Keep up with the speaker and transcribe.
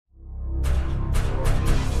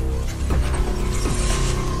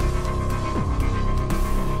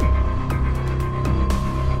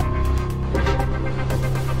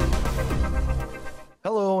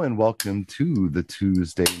and welcome to the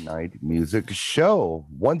Tuesday Night Music Show.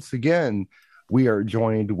 Once again, we are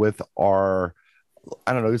joined with our,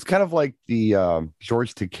 I don't know, it's kind of like the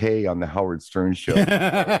George Takei on the Howard Stern show. our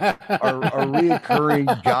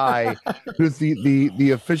reoccurring guy who's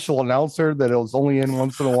the official announcer that was only in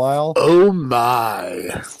once in a while. Oh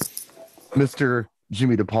my. Mr.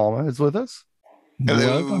 Jimmy DePalma is with us.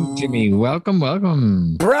 Hello. Welcome, Jimmy.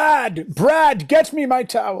 Welcome. Brad, get me my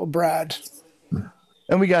towel, Brad.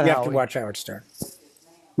 And we got You Howie. have to watch Howard Stern.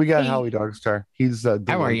 We got Howie Dogstar. He's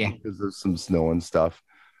How are you? because of some snow and stuff.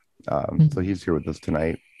 So he's here with us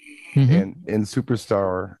tonight. And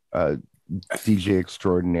superstar DJ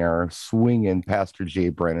extraordinaire, swinging Pastor Jay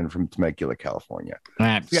Brennan from Temecula, California.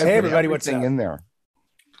 Hey, everybody, what's up? In there?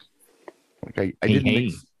 Like I didn't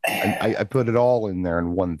mix, I put it all in there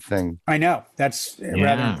in one thing. I know. That's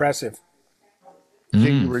rather impressive.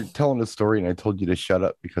 Jay, you were telling a story and I told you to shut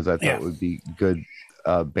up because I thought it would be good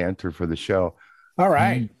banter for the show. All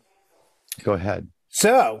right. Go ahead.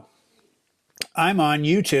 So I'm on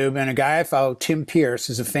YouTube, and a guy I follow, Tim Pierce,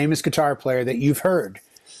 is a famous guitar player that you've heard.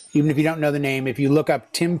 Even if you don't know the name, if you look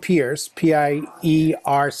up Tim Pierce, Pierce, his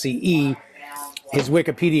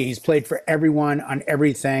Wikipedia, he's played for everyone on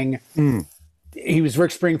everything. He was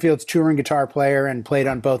Rick Springfield's touring guitar player and played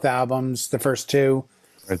on both albums, the first two.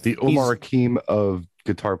 Right, the Omar Hakim of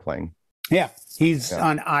guitar playing. Yeah, he's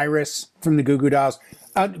on Iris from the Goo Goo Dolls.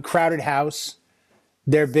 Crowded House,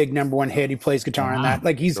 their big number one hit. He plays guitar on that.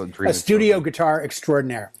 Like, he's a studio guitar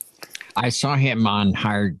extraordinaire. I saw him on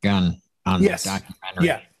Hired Gun on the documentary.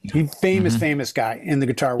 Yeah, he's famous guy in the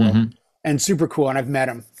guitar world and super cool. And I've met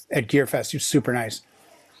him at Gearfest. He's super nice.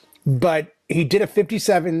 But he did a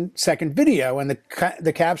 57-second video, and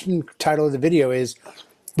the caption title of the video is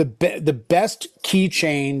the best key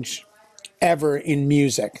change ever in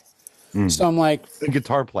music. So I'm like,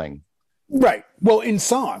 guitar playing. Right. Well, in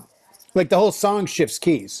song, like the whole song shifts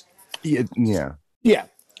keys. Yeah.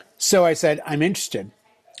 So I said, I'm interested.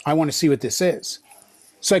 I want to see what this is.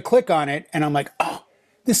 So I click on it and I'm like, oh,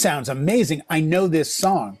 this sounds amazing. I know this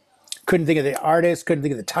song. Couldn't think of the artist, couldn't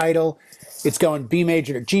think of the title. It's going B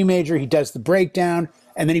major to G major. He does the breakdown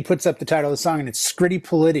and then he puts up the title of the song, and it's Scritti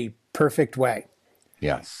Politti, Perfect Way.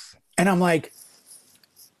 Yes. And I'm like,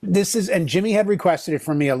 and Jimmy had requested it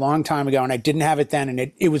from me a long time ago, and I didn't have it then.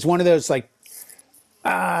 And it was one of those like,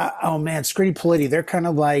 oh man, Scritti Politti, they're kind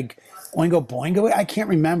of like Oingo Boingo. I can't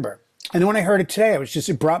remember. And then when I heard it today,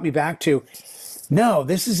 it brought me back to, no,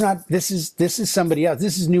 this is somebody else.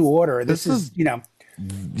 This is New Order. This is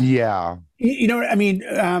Yeah. You know what I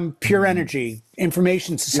mean? Pure Energy,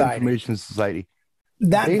 Information Society.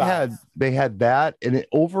 They had that, and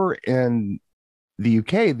over in the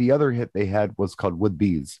UK, the other hit they had was called Would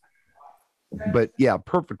Be's. But yeah,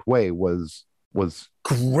 Perfect Way was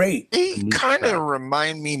great. They kind of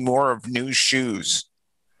remind me more of New Shoes.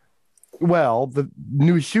 Well, the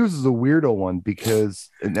New Shoes is a weirdo one because,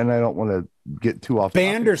 and I don't want to get too off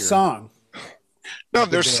band or song. No,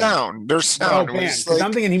 their sound. Oh, band. Because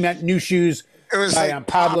I'm thinking he meant New Shoes by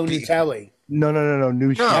Pablo Nutelli. No.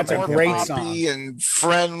 New Shoes. That's a great song. And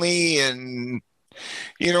friendly, and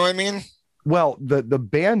you know what I mean? Well, the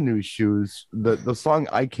band New Shoes, the song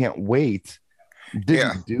I Can't Wait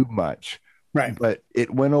didn't do much. Right. But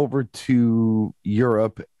it went over to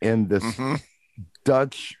Europe, and this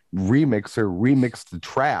Dutch remixer remixed the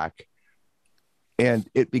track, and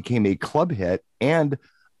it became a club hit, and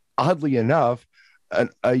oddly enough,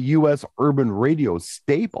 a U.S. urban radio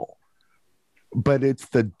staple. But it's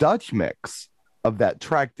the Dutch mix of that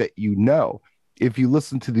track that if you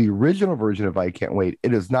listen to the original version of I Can't Wait,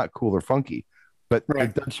 it is not cool or funky. But the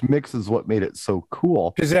Dutch mix is what made it so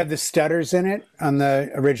cool. Does it have the stutters in it on the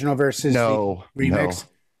original versus the remix?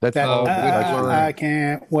 No. I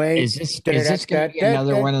can't wait. Is this going to be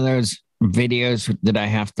another one of those videos that I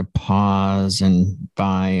have to pause and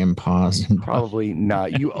buy and pause? Probably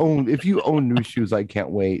not. If you own New Shoes I Can't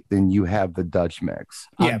Wait, then you have the Dutch mix.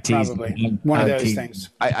 Yeah, probably. One of those things.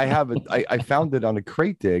 I have it. I found it on a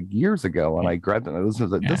crate dig years ago, and I grabbed it and I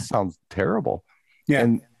listened. Like, this sounds terrible. Yeah.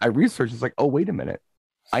 And I researched. It's like, oh, wait a minute.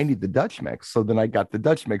 I need the Dutch mix. So then I got the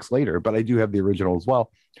Dutch mix later, but I do have the original as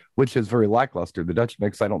well, which is very lackluster. The Dutch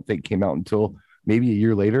mix, I don't think, came out until maybe a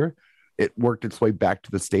year later. It worked its way back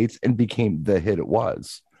to the States and became the hit it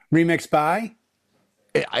was. Remixed by?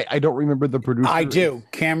 I don't remember the producer. I do.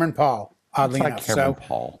 Cameron Paul, oddly enough. Cameron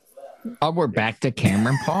Paul. Oh, we're back to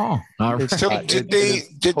Cameron Paul. All right. So did they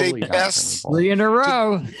pass 3 in a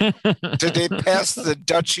row? Did they pass the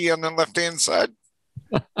Dutchie on the left-hand side?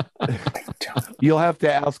 You'll have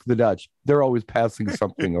to ask the Dutch. They're always passing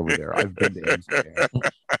something over there. I've been to Amsterdam.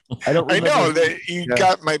 I know that you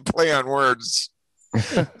got my play on words.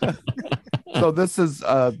 So this is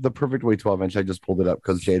the Perfect Way 12-inch. I just pulled it up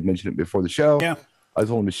because Jay had mentioned it before the show. Yeah. I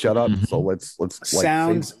told him to shut up. So let's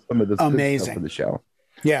Sounds save some of this amazing good stuff for the show.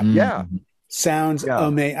 Yeah. Yeah. Sounds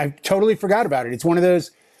amazing. I totally forgot about it. It's one of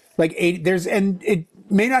those like and it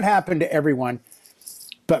may not happen to everyone,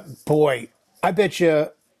 but boy, I bet you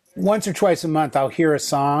once or twice a month I'll hear a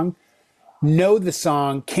song, know the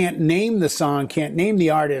song, can't name the song, can't name the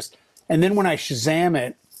artist, and then when I Shazam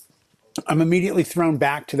it, I'm immediately thrown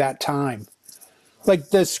back to that time. Like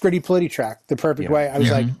the Scritti Politti track, The Perfect Way. I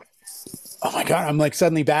was like, oh my God, I'm like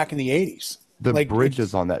suddenly back in the 80s. The like,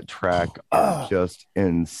 bridges on that track are just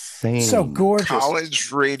insane. So gorgeous.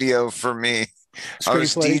 College radio for me. I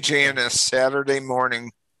was DJing a Saturday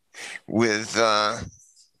morning with a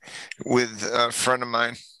friend of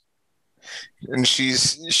mine, and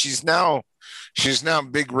she's now a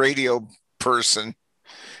big radio person,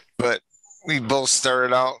 but we both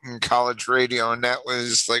started out in college radio, and that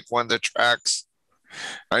was like one of the tracks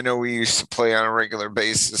I know we used to play on a regular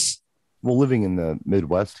basis. Well, living in the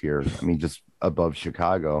Midwest here, I mean, just above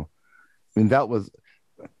Chicago, I mean,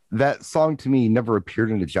 that song to me never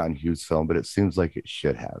appeared in a John Hughes film, but it seems like it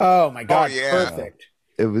should have. Oh my God. Oh, yeah. Perfect.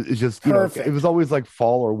 It's just, it was always like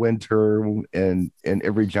fall or winter in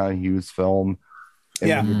every John Hughes film. And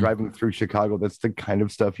when you're driving through Chicago, that's the kind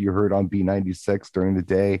of stuff you heard on B96 during the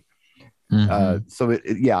day. So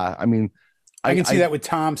I mean, I can see that with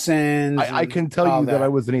Thompson. I can tell you that I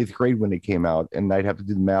was in 8th grade when it came out, and I'd have to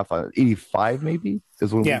do the math on 85 maybe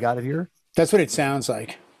is when we got it here. That's what it sounds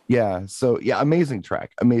like. Yeah. So amazing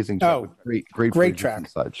track. Oh, great track. And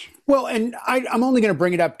such. Well, and I'm only going to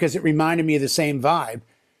bring it up because it reminded me of the same vibe.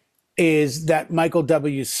 Is that Michael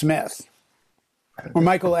W. Smith or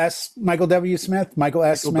Michael W. Smith? Michael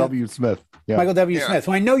S. Smith. W. Smith. Yeah. Michael W. Smith,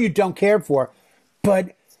 who I know you don't care for,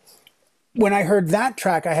 but when I heard that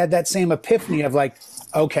track, I had that same epiphany of like,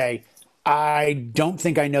 okay, I don't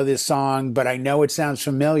think I know this song, but I know it sounds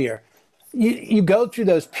familiar. You go through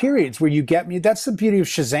those periods where you get me. That's the beauty of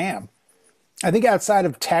Shazam. I think outside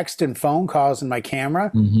of text and phone calls and my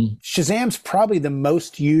camera, Shazam's probably the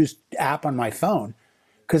most used app on my phone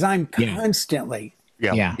because I'm constantly.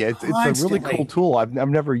 It's a really cool tool. I've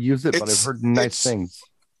never used it, but I've heard nice things.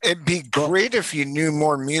 It'd be great if you knew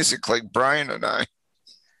more music like Brian and I.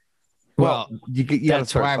 Well,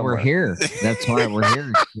 that's why we're here. That's why we're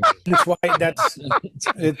here. That's why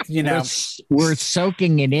we're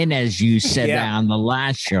soaking it in, as you said on the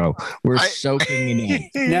last show. We're soaking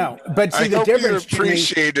it in. No, but see the difference. You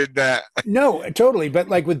appreciated that. No, totally. But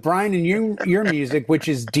like with Brian and your music, which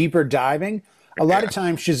is deeper diving, a lot of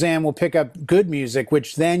times Shazam will pick up good music,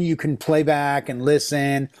 which then you can play back and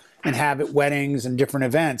listen and have at weddings and different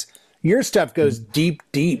events. Your stuff goes deep,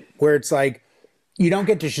 where it's like, you don't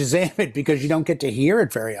get to Shazam it because you don't get to hear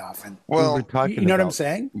it very often. Well, you know what I'm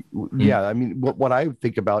saying? Yeah, I mean, what I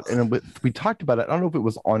think about, and we talked about it. I don't know if it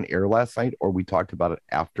was on air last night or we talked about it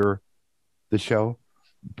after the show,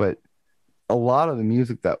 but a lot of the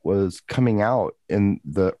music that was coming out in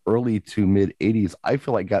the early to mid 80s, I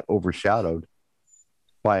feel like got overshadowed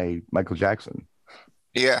by Michael Jackson.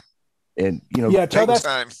 Yeah. And, tell that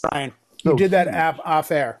time, Brian. You did that app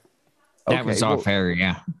off air. That was off air,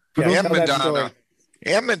 yeah. And Madonna.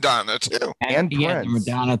 And Madonna too. And the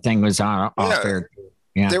Madonna thing was off air.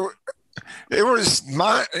 Yeah. It was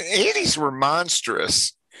 80s were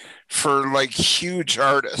monstrous for like huge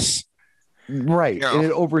artists. Right. And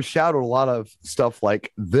it overshadowed a lot of stuff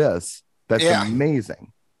like this. That's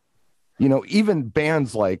amazing. Even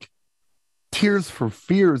bands like Tears for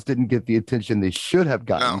Fears didn't get the attention they should have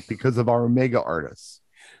gotten because of our mega artists.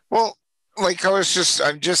 Well, like I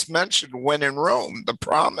just mentioned When in Rome, The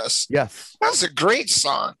Promise. Yes. That was a great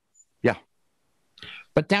song. Yeah.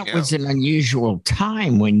 But that was an unusual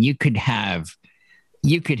time when you could have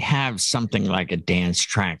something like a dance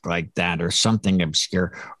track like that or something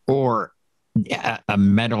obscure or a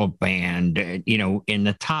metal band, in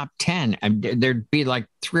the top 10. There'd be like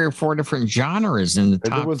 3 or 4 different genres in the top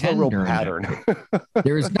 10. There was no real pattern.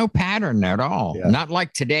 There was no pattern at all. Yeah. Not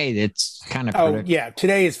like today. That's kind of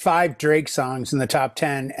Today is 5 Drake songs in the top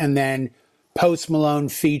 10 and then Post Malone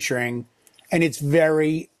featuring, and it's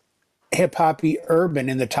very hip-hoppy urban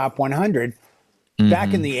in the top 100.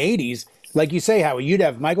 Back in the 80s, like you say, Howie, you'd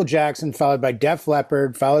have Michael Jackson followed by Def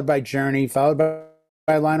Leppard, followed by Journey, followed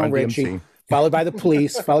by Lionel Richie, followed by the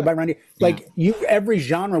Police, followed by Randy. Every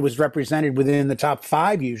genre was represented within the top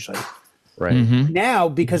 5 usually. Right. Now,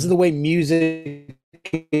 because of the way music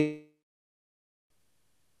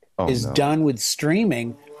is done with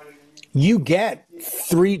streaming, you get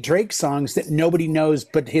 3 Drake songs that nobody knows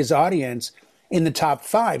but his audience in the top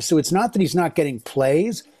 5. So it's not that he's not getting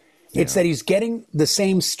plays. It's that he's getting the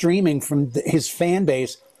same streaming from his fan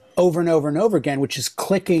base over and over and over again, which is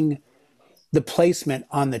clicking the placement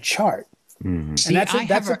on the chart. Mm-hmm. See, and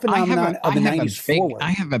that's a phenomenon of the 90s forward.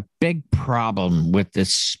 I have a big problem with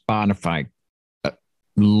this Spotify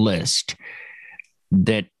list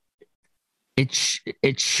that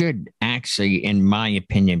it should actually, in my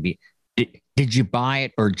opinion, be, did you buy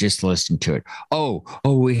it or just listen to it? Oh,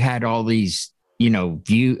 we had all these,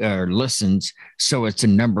 view or listens, so it's a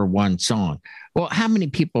number one song. Well, how many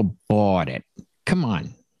people bought it? Come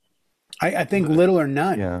on. I think little or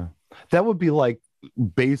none. Yeah. That would be like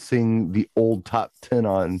basing the old top 10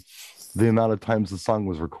 on the amount of times the song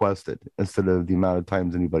was requested instead of the amount of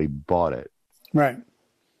times anybody bought it. Right.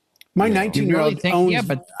 My 19-year-old owns, yeah,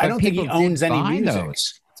 but I don't think he owns any music.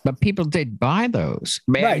 Those. But people did buy those.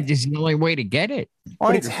 Right. It's the only way to get it.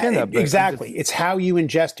 But exactly. It's how you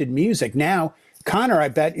ingested music. Now, Connor, I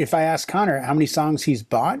bet if I asked Connor how many songs he's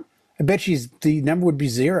bought, I bet the number would be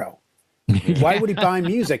 0. Why would he buy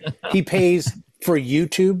music? He pays for a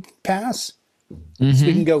YouTube pass, so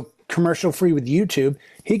he can go commercial free with YouTube.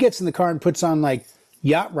 He gets in the car and puts on like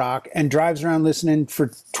Yacht Rock and drives around listening for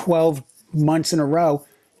 12 months in a row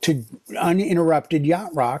to uninterrupted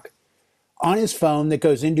Yacht Rock on his phone that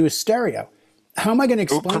goes into his stereo. How am I going to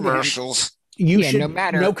explain commercials? No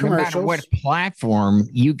matter what platform,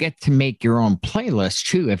 you get to make your own playlist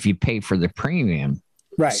too if you pay for the premium.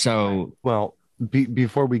 Right. So, well,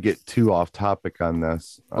 before we get too off topic on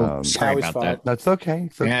this, sorry about that. That's okay.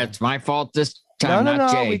 Yeah, it's my fault this time. No.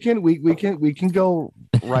 Jay. We can go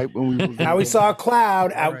right when we. Now we saw a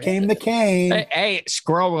cloud. Out came the cane. Hey,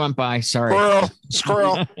 squirrel went by. Sorry,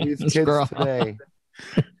 squirrel. These kids today.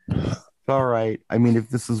 All right. I mean, if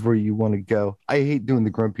this is where you want to go, I hate doing the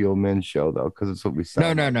grumpy old men show though, because it's what we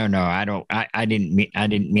sound. No. I don't. I didn't mean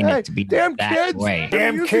it to be that kids, way.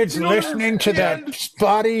 Damn kids listening to that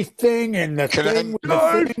spotty thing and the thing with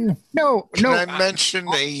the thing. No. Can I mention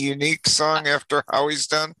a unique song after Howie's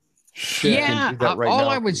done? Yeah. All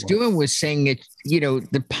I was doing was saying it.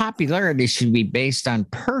 The popularity should be based on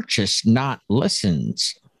purchase, not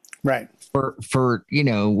listens. Right. For what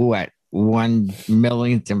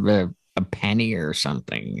 1/1,000,000th of a penny or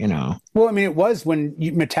something, Well, I mean, it was when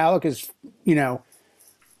Metallica's,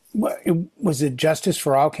 was it Justice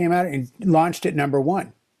for All came out and launched at number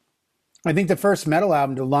 1. I think the first metal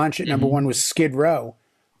album to launch at number 1 was Skid Row,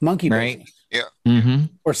 Monkey Business. Yeah. Mm-hmm.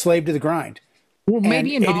 Or Slave to the Grind. Well,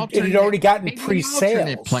 maybe it had already gotten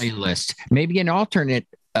pre-sales. Playlist, maybe an alternate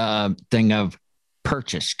thing of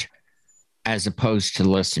purchased as opposed to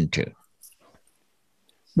listened to.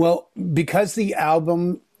 Well, because the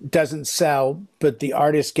album doesn't sell, but the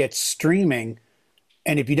artist gets streaming.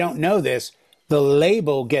 And if you don't know this, the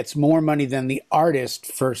label gets more money than the artist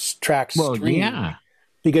for tracks streaming. Yeah.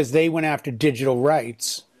 Because they went after digital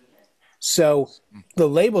rights. So the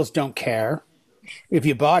labels don't care. If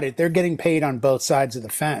you bought it, they're getting paid on both sides of the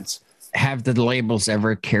fence. Have the labels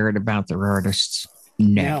ever cared about their artists?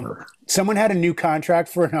 Never. No. Someone had a new contract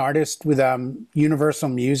for an artist with Universal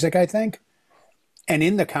Music, I think. And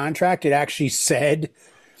in the contract, it actually said,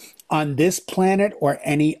 on this planet or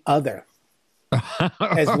any other,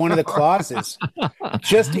 as one of the clauses,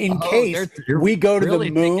 just in case we go to really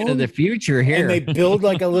the moon into the future here, and they build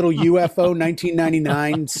like a little UFO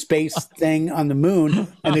 1999 space thing on the moon,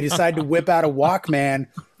 and they decide to whip out a Walkman.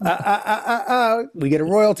 We get a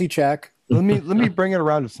royalty check. Let me bring it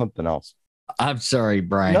around to something else. I'm sorry,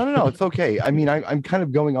 Brian. No, it's okay. I mean, I'm kind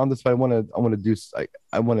of going on this, but I want to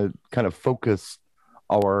kind of focus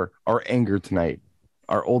our anger tonight.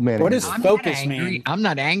 Our old man. What does focus mean? I'm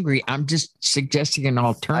not angry. I'm just suggesting an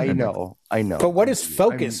alternative. I know. But what does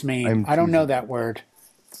focus mean? I don't know that word.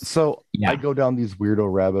 So I go down these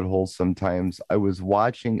weirdo rabbit holes sometimes. I was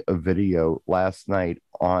watching a video last night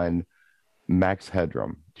on Max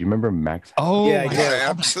Headroom. Do you remember Max Headroom? Oh, yeah,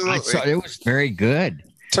 absolutely. It was very good.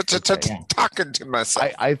 Talking to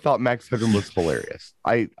myself. I thought Max Headroom was hilarious.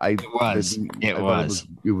 It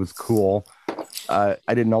was cool. I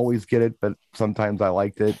didn't always get it, but sometimes I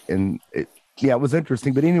liked it, and it was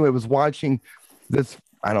interesting. But anyway, I was watching this,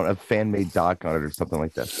 I don't know, fan-made doc on it or something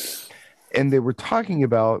like that, and they were talking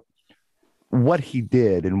about what he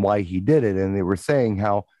did and why he did it, and they were saying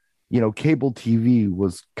how, cable TV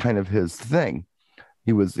was kind of his thing.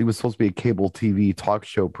 He was supposed to be a cable TV talk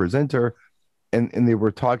show presenter, and they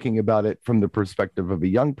were talking about it from the perspective of a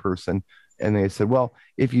young person, and they said, well,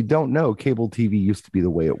 if you don't know, cable TV used to be the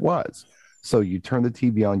way it was. So you turn the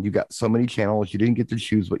TV on, you got so many channels, you didn't get to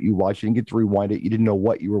choose what you watched, you didn't get to rewind it, you didn't know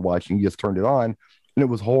what you were watching, you just turned it on, and it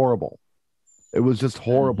was horrible. It was just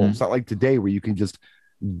horrible. It's not like today where you can just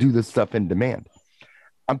do this stuff in demand.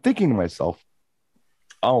 I'm thinking to myself,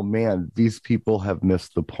 oh man, these people have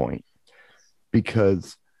missed the point.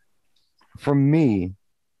 Because for me,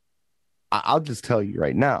 I'll just tell you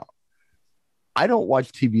right now, I don't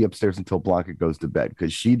watch TV upstairs until Blanca goes to bed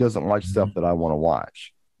because she doesn't watch stuff that I want to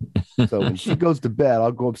watch. So when she goes to bed,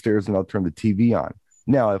 I'll go upstairs and I'll turn the TV on.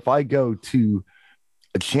 Now, if I go to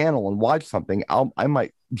a channel and watch something, I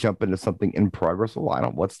might jump into something in progress.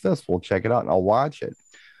 Well, what's this? We'll check it out and I'll watch it.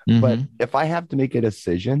 But if I have to make a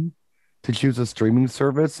decision to choose a streaming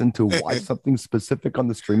service and to watch something specific on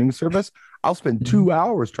the streaming service, I'll spend 2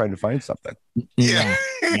 hours trying to find something. Yeah.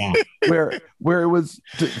 Where it was,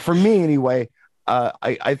 for me anyway,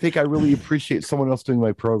 I think I really appreciate someone else doing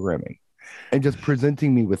my programming and just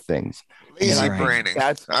presenting me with things. Lazy braining.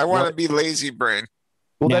 I want to be lazy brain.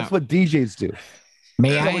 Well, that's what DJs do. May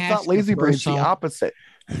no, I it's not lazy brain, it's the opposite.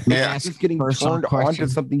 Yeah. It's just getting turned on to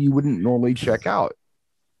something you wouldn't normally check out.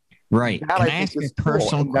 Right. That Can I ask a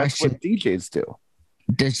personal question? That's what DJs do.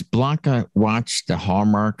 Does Blanca watch the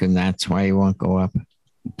Hallmark and that's why you won't go up?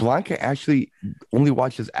 Blanca actually only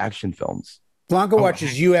watches action films. Blanca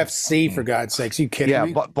watches UFC, for God's sakes. You kidding me?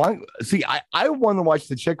 Yeah, but Blanca, see, I want to watch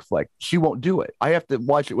the chick flick. She won't do it. I have to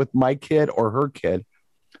watch it with my kid or her kid.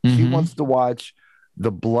 She wants to watch the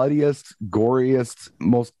bloodiest, goriest,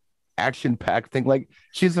 most action-packed thing. Like,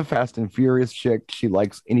 she's a Fast and Furious chick. She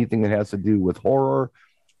likes anything that has to do with horror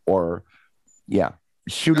or,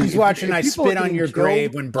 shooting. He's watching I Spit on Your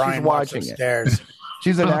Grave when Brian walks upstairs.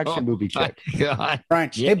 She's an action movie chick. God. Brian,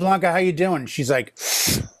 hey, Blanca, how you doing? She's like,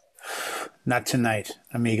 not tonight,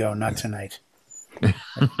 amigo, not tonight.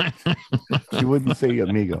 She wouldn't say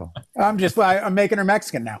amigo. I'm making her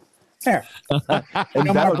Mexican now. There. And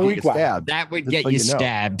no more Boricua. That would get you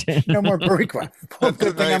stabbed. No more Boricua. Well,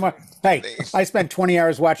 good thing hey, I spent 20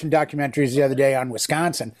 hours watching documentaries the other day on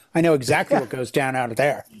Wisconsin. I know exactly what goes down out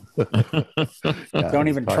there. Don't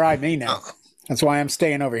even try me now. That's why I'm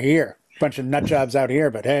staying over here. Bunch of nut jobs out here,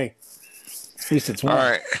 but hey, at least it's one. All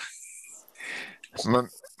right.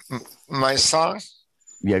 My song?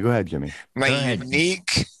 Yeah, go ahead, Jimmy. My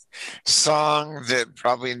unique song that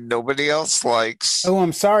probably nobody else likes. Oh,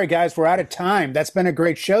 I'm sorry, guys. We're out of time. That's been a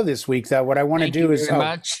great show this week, though. What I want to do is... Very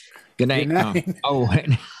much. Good night.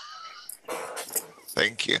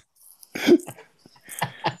 Thank you.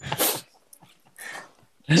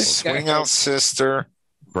 Swing Out Sister,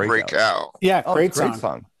 Break Out. Yeah, great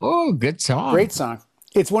song. Oh, good song. Great song.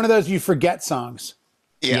 It's one of those you forget songs.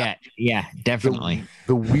 Yeah, definitely.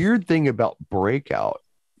 The weird thing about Breakout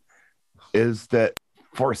is that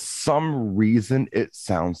for some reason it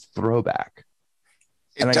sounds throwback.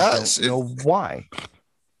 It does. I don't know why.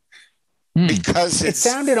 Because it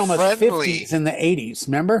sounded almost friendly. 50s in the 80s.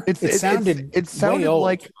 Remember? It sounded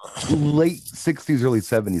like late 60s, early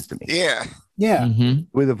 70s to me. Yeah. Yeah. Mm-hmm. The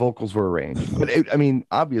way the vocals were arranged. But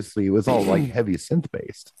obviously it was all like heavy synth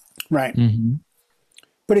based. Right. Mm-hmm.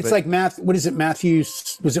 But it's like what is it, Matthew?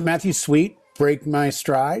 Was it Matthew Sweet? Break My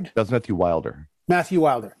Stride? That's Matthew Wilder. Matthew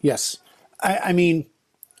Wilder, yes. I mean,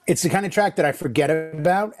 it's the kind of track that I forget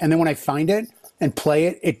about. And then when I find it and play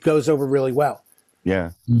it, it goes over really well.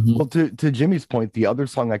 Yeah. Mm-hmm. Well, to Jimmy's point, the other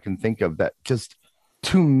song I can think of that just,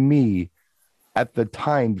 to me, at the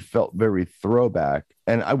time felt very throwback.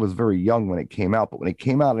 And I was very young when it came out. But when it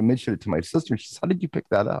came out, I mentioned it to my sister. She said, how did you pick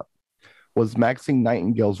that up? Was Maxine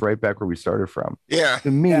Nightingale's Right Back Where We Started From. Yeah. To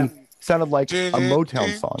me, sounded like a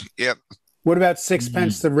Motown song. Yep. What about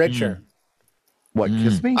Sixpence the Richer? What,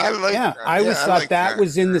 Kiss Me? I always thought that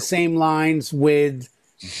was in the same lines with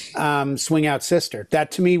Swing Out Sister.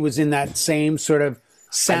 That to me was in that same sort of,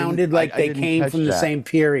 sounded like they came from the same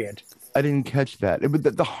period. I didn't catch that.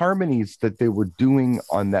 But the harmonies that they were doing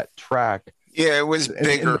on that track. Yeah, it was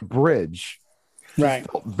bigger. In the bridge. Right.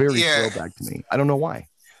 Felt very throwback to me. I don't know why.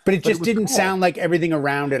 But it just didn't sound like everything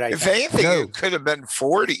around it. If anything, it could have been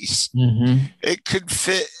 40s. Mm-hmm. It could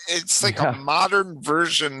fit. It's like a modern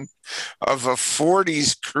version of a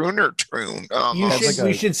 40s crooner tune.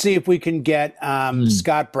 We should see if we can get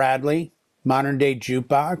Scott Bradley, Modern Day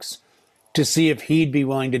Jukebox, to see if he'd be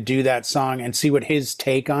willing to do that song and see what his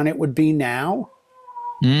take on it would be now.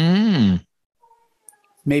 Mm.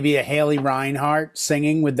 Maybe a Haley Reinhart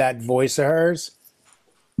singing with that voice of hers.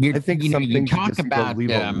 I think you talk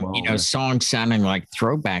about songs sounding like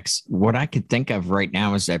throwbacks. What I could think of right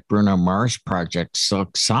now is that Bruno Mars project,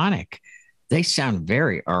 Silk Sonic. They sound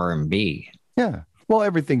very R&B. Yeah. Well,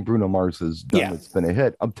 everything Bruno Mars has done that's been a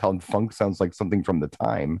hit. Uptown Funk sounds like something from the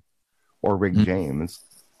time, or Rick James.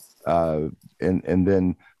 And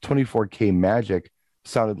then 24K Magic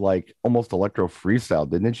sounded like almost electro freestyle,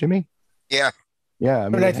 didn't it, Jimmy? Yeah. Yeah. I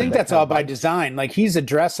mean, but I think that's all by design. Like he's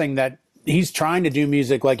addressing that. He's trying to do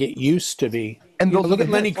music like it used to be. And look at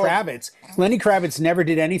Lenny Kravitz. Lenny Kravitz never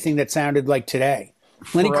did anything that sounded like today.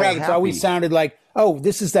 Lenny Kravitz always sounded like, oh,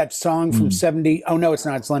 this is that song from 70. Oh, no, it's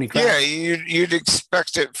not. It's Lenny Kravitz. Yeah, you'd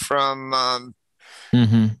expect it from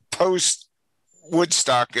post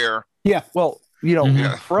Woodstock era. Yeah. Well,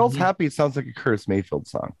 Pharrell's Happy sounds like a Curtis Mayfield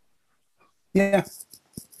song. Yeah.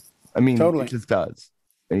 I mean, totally. It just does.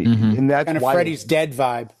 And that's kind of why Freddie's Dead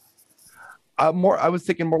vibe. I was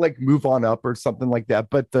thinking more like Move On Up or something like that.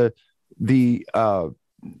 But the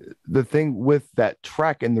thing with that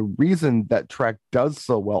track, and the reason that track does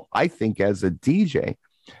so well, I think, as a DJ,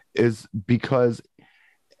 is because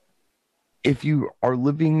if you are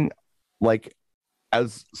living like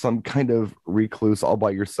as some kind of recluse all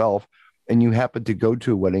by yourself, and you happen to go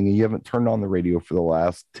to a wedding and you haven't turned on the radio for the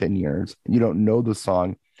last 10 years, and you don't know the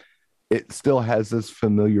song, it still has this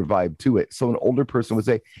familiar vibe to it. So an older person would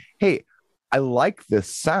say, hey, I like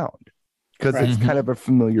this sound, because it's kind of a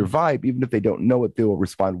familiar vibe. Even if they don't know it, they will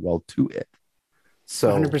respond well to it. So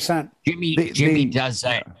 100%. Jimmy does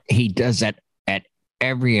that. He does that at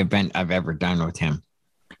every event I've ever done with him.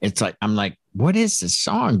 It's like, I'm like, what is this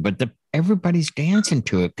song? But everybody's dancing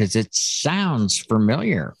to it because it sounds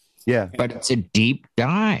familiar. Yeah. But it's a deep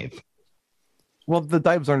dive. Well, the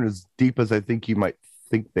dives aren't as deep as I think you might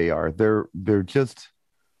think they are. They're just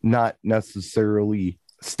not necessarily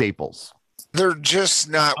staples. They're just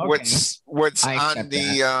not what's on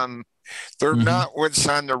the they're not what's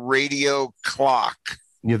on the radio clock.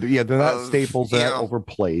 Yeah, they're not staples. They're not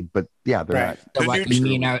overplayed, but yeah, they're not. So you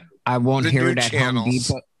mean I won't hear it at Home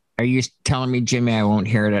Depot? Are you telling me, Jimmy, I won't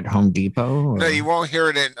hear it at Home Depot? Or? No, you won't hear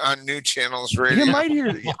it on New Channels radio. You might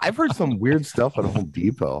hear. I've heard some weird stuff at Home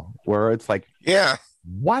Depot where it's like,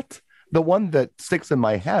 what? The one that sticks in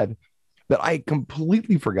my head that I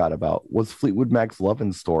completely forgot about was Fleetwood Mac's Love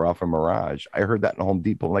in Store off of Mirage. I heard that in Home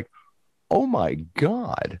Depot. I'm like, oh my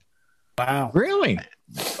God. Wow. Really?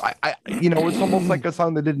 I it's almost like a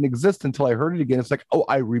song that didn't exist until I heard it again. It's like, oh,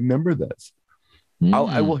 I remember this.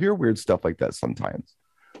 I will hear weird stuff like that sometimes.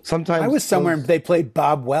 Sometimes I was somewhere and they played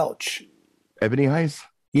Bob Welch. Ebony Eyes?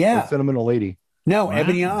 Yeah. Sentimental Lady. No, wow.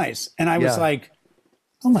 Ebony Eyes. And I was like,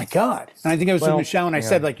 oh my God. And I think I was with Michelle and I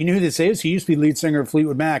said, like, you know who this is? He used to be lead singer of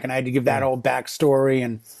Fleetwood Mac. And I had to give that whole backstory.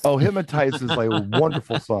 And Hypnotize is like a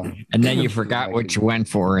wonderful song. And then you forgot what you went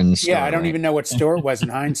for in the store. Yeah, I don't even know what store it was in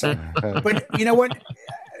hindsight. But you know what?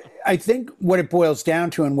 I think what it boils down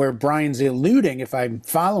to, and where Brian's alluding, if I'm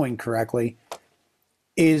following correctly,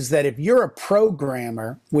 is that if you're a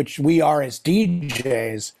programmer, which we are as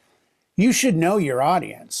DJs, you should know your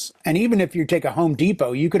audience. And even if you take a Home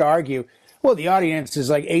Depot, you could argue, well, the audience is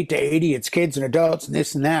like 8 to 80, it's kids and adults and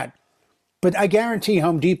this and that. But I guarantee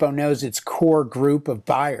Home Depot knows its core group of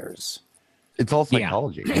buyers. It's all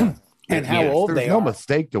psychology. And how old they are. There's no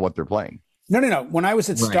mistake to what they're playing. No. When I was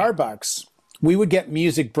at Starbucks, we would get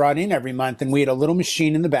music brought in every month, and we had a little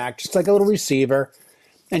machine in the back, just like a little receiver.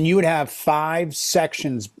 And you would have 5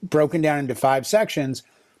 sections broken down into 5 sections.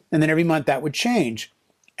 And then every month that would change.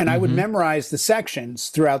 And I would memorize the sections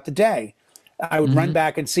throughout the day. I would run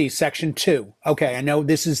back and see section 2. Okay, I know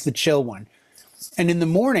this is the chill one. And in the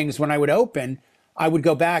mornings when I would open, I would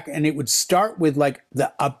go back and it would start with like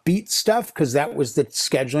the upbeat stuff because that was the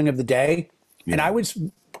scheduling of the day. Yeah. And I would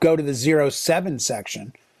go to the 07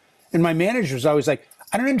 section. And my manager was always like,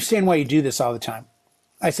 I don't understand why you do this all the time.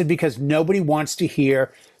 I said, because nobody wants to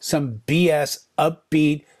hear some BS,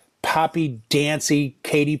 upbeat, poppy, dancey,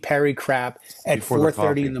 Katy Perry crap at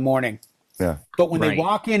 4:30 in the morning. Yeah. But when they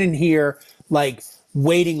walk in and hear like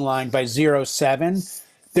Waiting Line by 07,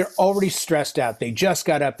 they're already stressed out. They just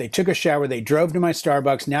got up, they took a shower, they drove to my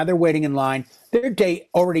Starbucks, now they're waiting in line. Their day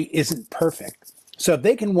already isn't perfect. So if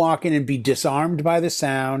they can walk in and be disarmed by the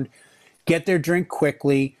sound, get their drink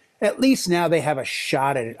quickly, at least now they have a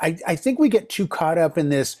shot at it. I think we get too caught up in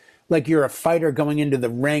this, like you're a fighter going into the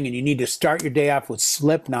ring and you need to start your day off with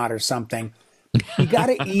Slipknot or something. You got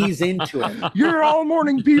to ease into it. You're all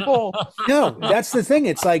morning people. No, that's the thing.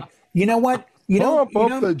 It's like, you know what? Pump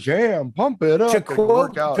up the jam, pump it up.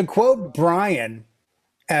 To quote Brian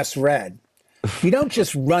S. Red, you don't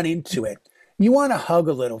just run into it. You want to hug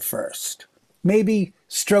a little first. Maybe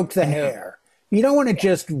stroke the hair. You don't want to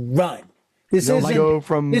just run. This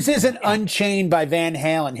isn't Unchained by Van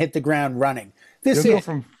Halen, hit the ground running. This is go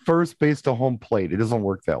from first base to home plate. It doesn't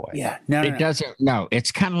work that way. Yeah, no, it doesn't. No,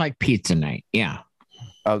 it's kind of like pizza night. Yeah,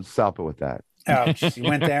 I'll stop it with that. Oh, you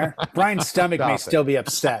went there. Brian's stomach may still be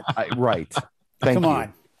upset. Right. Come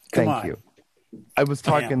on. Thank you. I was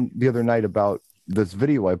talking the other night about this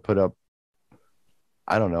video I put up.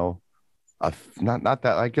 I don't know. Not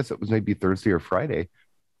that. I guess it was maybe Thursday or Friday.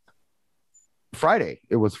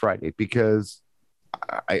 It was Friday because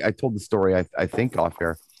I told the story, I think off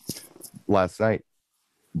air last night.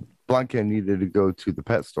 Blanca needed to go to the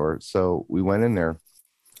pet store. So we went in there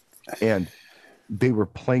and they were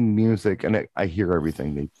playing music, and I hear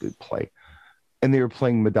everything they play. And they were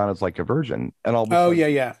playing Madonna's Like a Virgin. And all of a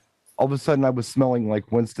sudden, yeah. All of a sudden I was smelling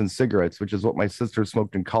like Winston cigarettes, which is what my sister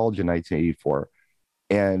smoked in college in 1984.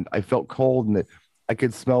 And I felt cold, and I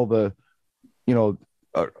could smell the, you know,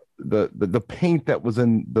 the paint that was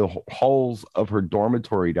in the halls of her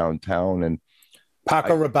dormitory downtown. And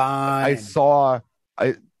Paco Rabanne. I saw,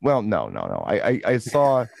 no. I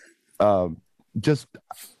saw, just,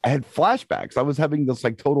 I had flashbacks. I was having this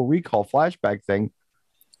like Total Recall flashback thing.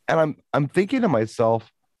 And I'm thinking to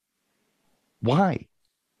myself, why?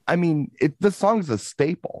 I mean, the song's a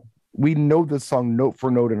staple. We know this song note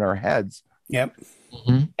for note in our heads. Yep.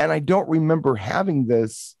 Mm-hmm. And I don't remember having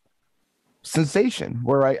this sensation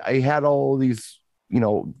where I had all these,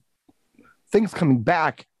 things coming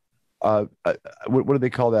back. What do they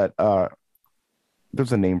call that?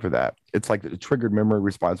 There's a name for that. It's like a triggered memory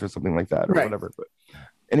response or something like that, or whatever. But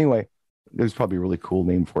anyway, there's probably a really cool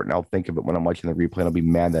name for it, and I'll think of it when I'm watching the replay, and I'll be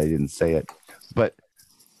mad that I didn't say it. But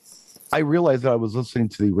I realized that I was listening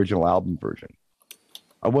to the original album version.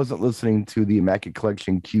 I wasn't listening to the Immaculate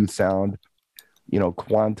Collection Q Sound,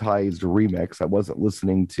 quantized remix. I wasn't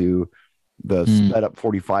listening to the sped up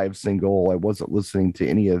 45 single. I wasn't listening to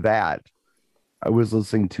any of that. I was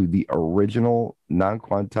listening to the original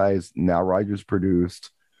non-quantized, Nile Rodgers produced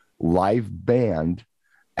live band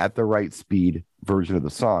at the right speed version of the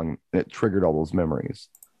song, and it triggered all those memories.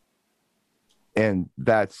 And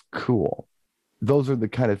that's cool. Those are the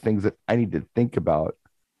kind of things that I need to think about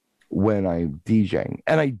when I'm DJing.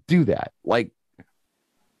 And I do that. Like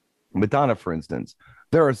Madonna, for instance,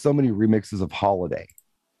 there are so many remixes of Holiday.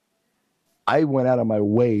 I went out of my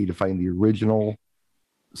way to find the original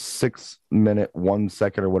 6 minute, 1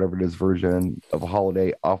 second, or whatever it is version of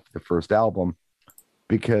Holiday off the first album,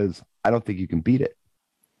 because I don't think you can beat it.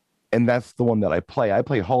 And that's the one that I play. I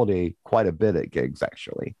play Holiday quite a bit at gigs,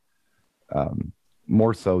 actually,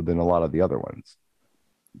 more so than a lot of the other ones.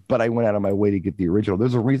 But I went out of my way to get the original.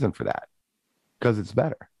 There's a reason for that, because it's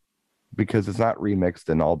better, because it's not remixed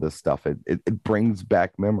and all this stuff. It brings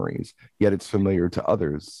back memories, yet it's familiar to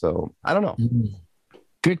others. So I don't know.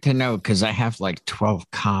 Good to know, because I have like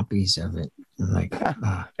 12 copies of it. Like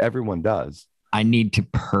everyone does. I need to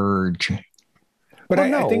purge. But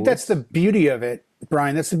I think that's the beauty of it,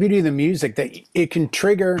 Brian. That's the beauty of the music, that it can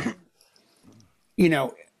trigger,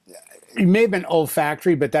 it may have been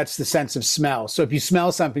olfactory, but that's the sense of smell. So if you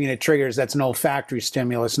smell something and it triggers, that's an olfactory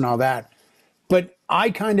stimulus and all that. But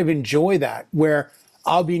I kind of enjoy that, where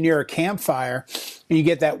I'll be near a campfire and you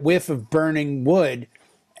get that whiff of burning wood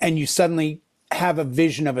and you suddenly have a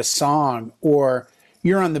vision of a song, or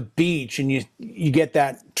you're on the beach and you get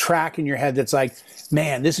that track in your head that's like,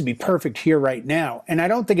 man, this would be perfect here right now. And I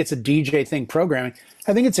don't think it's a DJ thing, programming.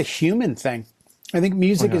 I think it's a human thing. I think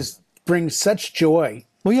music brings such joy.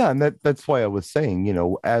 Well, yeah, and that's why I was saying,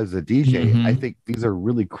 as a DJ, I think these are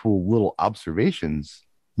really cool little observations.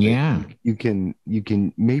 Yeah, you can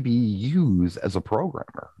maybe use as a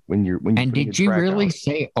programmer when you're And did you really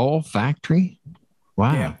say olfactory?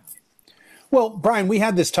 Wow. Yeah. Well, Brian, we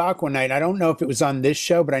had this talk one night. I don't know if it was on this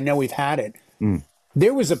show, but I know we've had it.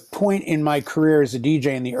 There was a point in my career as a DJ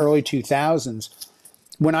in the early 2000s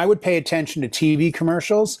when I would pay attention to TV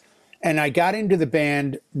commercials, and I got into the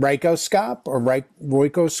band Rykoskop or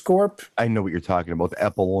Rykoskop. I know what you're talking about, the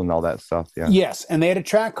Apple and all that stuff. Yeah. Yes, and they had a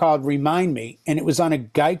track called Remind Me, and it was on a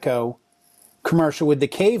Geico commercial with the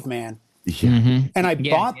caveman. Yeah. And I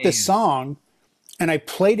bought the song, and I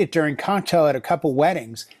played it during cocktail at a couple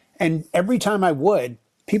weddings. And every time I would,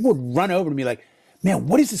 people would run over to me like, man,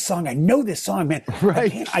 what is this song? I know this song, man.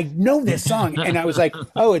 Right. I know this song. And I was like,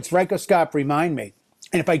 oh, it's Rykoskop, Remind Me.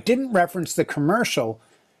 And if I didn't reference the commercial,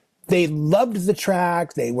 they loved the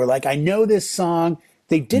track. They were like, I know this song.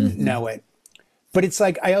 They didn't know it. But it's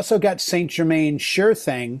like, I also got Saint Germain Sure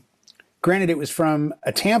Thing. Granted, it was from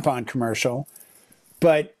a tampon commercial,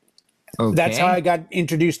 but that's how I got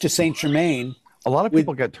introduced to Saint Germain. A lot of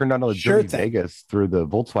people got turned on to the Dirty Vegas through the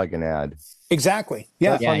Volkswagen ad. Exactly.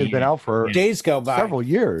 Yeah. That song has been out for days go by, several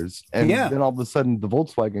years. And then all of a sudden the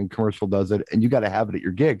Volkswagen commercial does it, and you got to have it at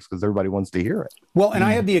your gigs because everybody wants to hear it. Well, and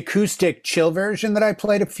I have the acoustic chill version that I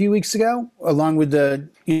played a few weeks ago, along with the,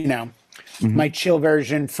 my chill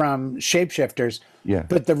version from Shapeshifters. Yeah.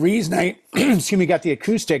 But the reason I, got the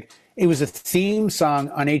acoustic, it was a theme song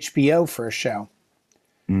on HBO for a show.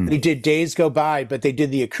 They did Days Go By, but they did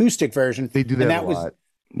the acoustic version. They do that a lot.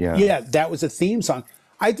 Yeah, that was a theme song.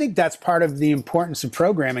 I think that's part of the importance of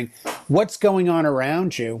programming. What's going on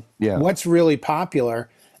around you? Yeah. What's really popular,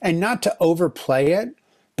 and not to overplay it,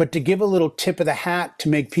 but to give a little tip of the hat to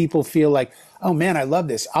make people feel like, oh man, I love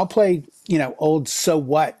this. I'll play, old So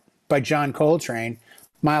What by John Coltrane,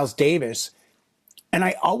 Miles Davis. And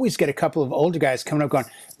I always get a couple of older guys coming up going,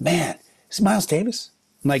 man, is it Miles Davis?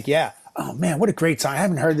 I'm like, yeah. Oh man, what a great song. I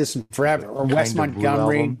haven't heard this in forever. Or Wes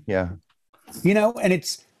Montgomery. Yeah. And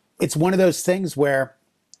it's one of those things where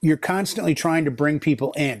you're constantly trying to bring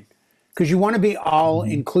people in because you want to be all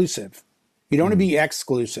inclusive. You don't want to be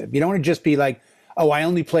exclusive. You don't want to just be like, oh, I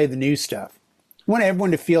only play the new stuff. You want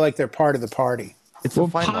everyone to feel like they're part of the party. It's a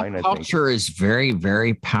fine line, I think. Culture is very,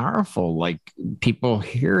 very powerful. Like people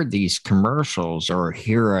hear these commercials or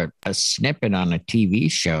hear a snippet on a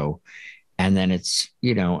TV show, and then it's,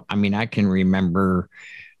 I can remember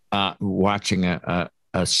watching a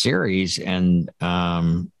series, and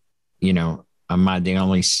am I the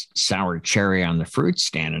only sour cherry on the fruit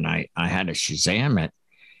stand? And I had to Shazam it.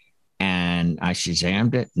 And I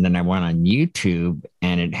Shazammed it, and then I went on YouTube,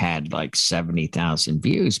 and it had like 70,000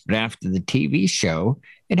 views. But after the TV show,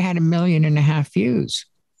 it had 1.5 million views.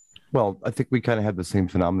 Well, I think we kind of have the same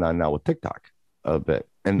phenomenon now with TikTok a bit.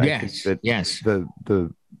 And I think that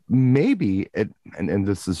the maybe it, and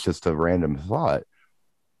this is just a random thought,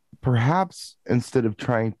 perhaps instead of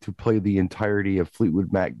trying to play the entirety of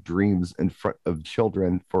Fleetwood Mac Dreams in front of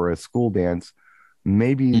children for a school dance,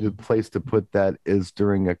 maybe the place to put that is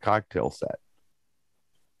during a cocktail set.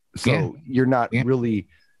 So you're not really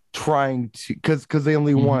trying to, because they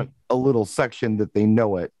only want a little section that they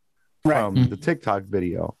know it from the TikTok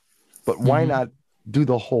video. But why not do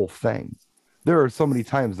the whole thing? There are so many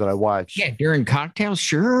times that I watch. Yeah, during cocktails,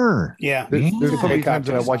 sure. Yeah. There's so many times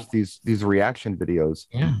that I watch these reaction videos.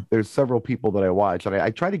 Yeah. There's several people that I watch, and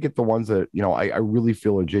I try to get the ones that, I really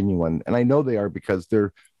feel are genuine. And I know they are because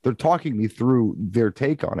they're talking me through their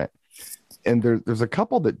take on it. And there's a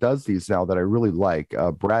couple that does these now that I really like,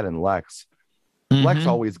 Brad and Lex. Lex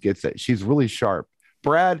always gets it. She's really sharp.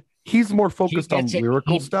 Brad, he's more focused on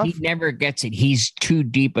lyrical stuff. He never gets it. He's too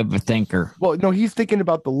deep of a thinker. Well, no, he's thinking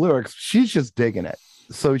about the lyrics. She's just digging it.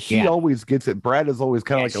 So she always gets it. Brad is always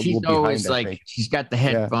kind of like a little behind. She's always like, she's got the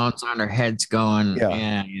headphones on, her head's going.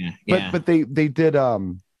 Yeah. But they did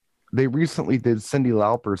they recently did Cyndi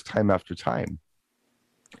Lauper's Time After Time.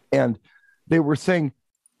 And they were saying,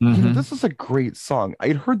 this is a great song.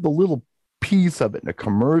 I'd heard the little piece of it in a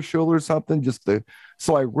commercial or something,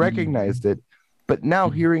 so I recognized it. But now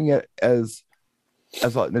hearing it as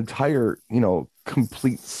an entire,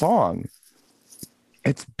 complete song,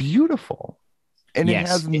 it's beautiful. And it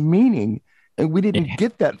has meaning. And we didn't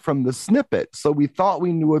get that from the snippet. So we thought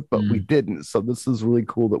we knew it, but we didn't. So this is really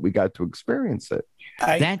cool that we got to experience it.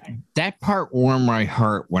 That part warmed my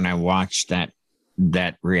heart when I watched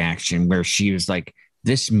that reaction where she was like,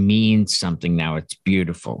 this means something now. It's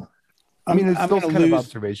beautiful. It's those kind of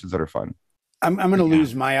observations that are fun. I'm going to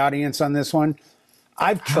lose my audience on this one.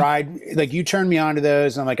 I've tried, like you turned me on to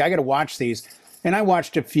those. And I'm like, I got to watch these. And I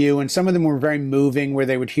watched a few, and some of them were very moving where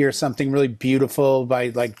they would hear something really beautiful by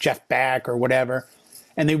like Jeff Beck or whatever.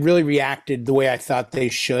 And they really reacted the way I thought they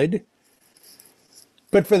should.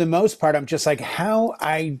 But for the most part, I'm just like,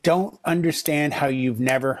 I don't understand how you've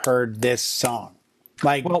never heard this song.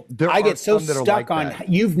 Like, I get so stuck on that.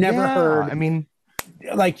 You've never heard.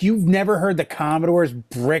 Like you've never heard the Commodore's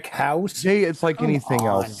Brick House. Jay, it's like anything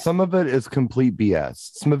else. Some of it is complete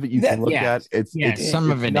BS. Some of it you can look at. It's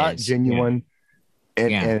not genuine,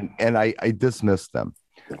 and I dismiss them.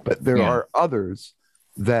 But there are others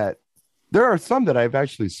that there are some that I've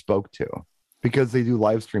actually spoke to because they do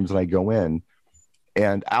live streams, and I go in,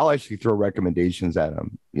 and I'll actually throw recommendations at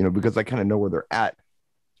them, because I kind of know where they're at.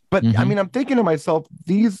 But I'm thinking to myself,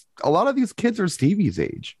 a lot of these kids are Stevie's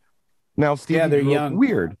age. Now, Stevie they're young.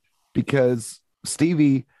 Weird because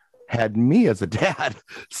Stevie had me as a dad.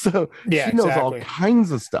 So she knows all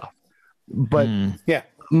kinds of stuff. But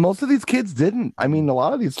most of these kids didn't. A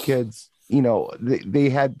lot of these kids, they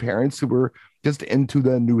had parents who were just into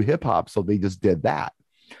the new hip hop. So they just did that.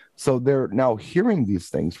 So they're now hearing these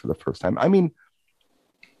things for the first time. And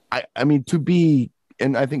I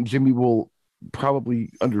think Jimmy will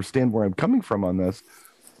probably understand where I'm coming from on this.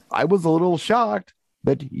 I was a little shocked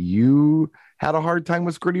that you had a hard time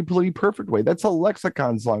with Scritti Politti Perfect Way. That's a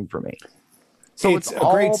lexicon song for me. So it's a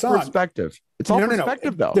great song. Perspective. It's all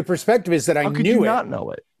perspective, though. The perspective is that I knew it, not know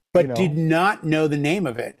it, but did not know the name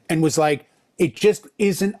of it, and was like, it just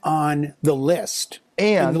isn't on the list.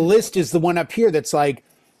 And the list is the one up here that's like,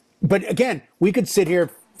 but again, we could sit here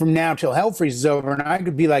from now till hell freezes over, and I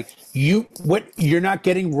could be like, you're not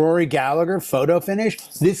getting Rory Gallagher photo finish?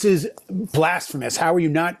 This is blasphemous. How are you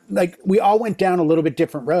not? Like, we all went down a little bit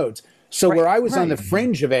different roads. So where I was on the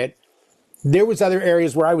fringe of it, there was other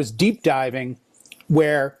areas where I was deep diving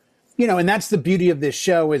where, and that's the beauty of this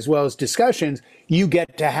show as well as discussions. You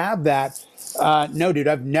get to have that. No, dude,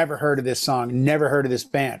 I've never heard of this song, never heard of this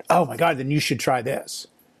band. Oh my God, then you should try this.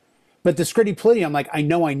 But the Scritti Politti, I'm like, I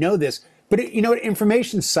know this. But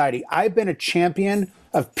Information Society, I've been a champion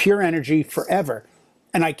of Pure Energy forever.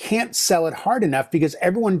 And I can't sell it hard enough because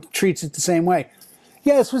everyone treats it the same way.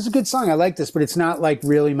 Yeah, this was a good song. I like this, but it's not like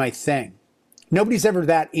really my thing. Nobody's ever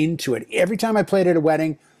that into it. Every time I play it at a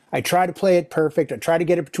wedding, I try to play it perfect. I try to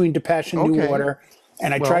get it between Depeche and New Order,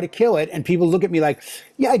 and I try to kill it. And people look at me like,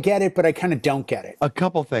 yeah, I get it, but I kind of don't get it. A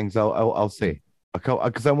couple things I'll say,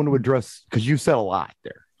 because I want to address, because you said a lot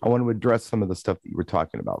there. I want to address some of the stuff that you were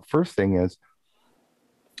talking about. First thing is,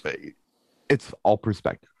 it's all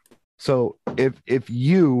perspective. So if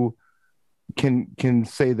you can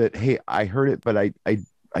say that, hey, I heard it, but I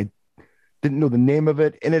didn't know the name of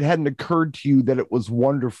it, and it hadn't occurred to you that it was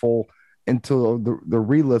wonderful until the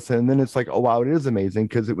re-listen, and then it's like, oh wow, it is amazing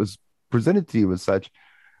because it was presented to you as such,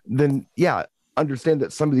 then yeah, understand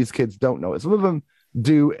that some of these kids don't know it. Some of them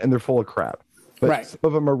do, and they're full of crap, but some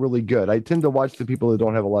of them are really good. I tend to watch the people that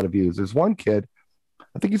don't have a lot of views. There's one kid,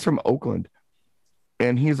 I think he's from Oakland,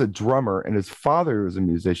 and he's a drummer, and his father was a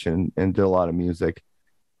musician and did a lot of music.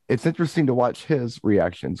 It's interesting to watch his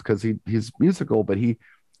reactions because he's musical, but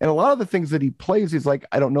and a lot of the things that he plays, he's like,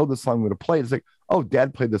 I don't know this song I'm going to play. It's like, oh,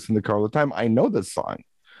 Dad played this in the car all the time. I know this song.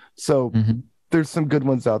 So there's some good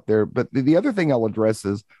ones out there. But the other thing I'll address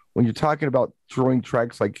is when you're talking about throwing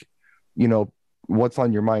tracks like, What's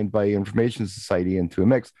on Your Mind by Information Society into a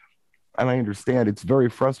mix. And I understand it's very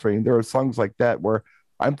frustrating. There are songs like that where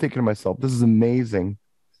I'm thinking to myself, this is amazing.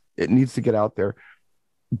 It needs to get out there.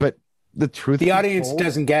 But the truth, the audience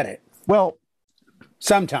doesn't get it. Well,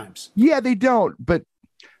 sometimes. Yeah, they don't. But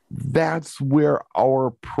that's where our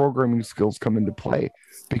programming skills come into play,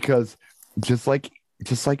 because just like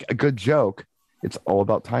a good joke, it's all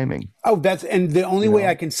about timing. Oh, and the only way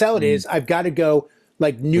I can sell it is I've got to go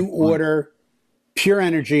like New Order, Pure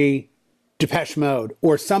Energy, Depeche Mode,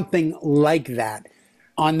 or something like that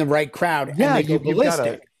on the right crowd, yeah, and they go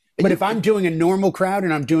ballistic. But if I'm doing a normal crowd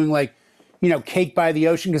and I'm doing like, Cake by the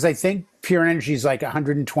Ocean, because I think Pure Energy is like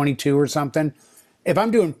 122 or something. If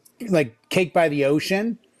I'm doing like Cake by the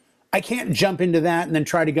Ocean, I can't jump into that and then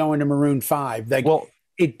try to go into Maroon 5. Like,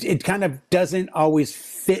 it kind of doesn't always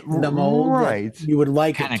fit the mold right. that you would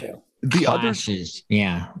like it to. The clashes.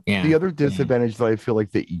 The other disadvantage that I feel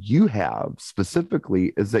like that you have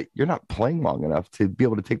specifically is that you're not playing long enough to be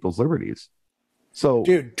able to take those liberties. So,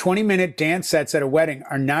 dude, 20-minute dance sets at a wedding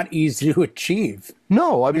are not easy to achieve.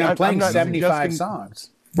 No, I mean, I'm playing 75 songs.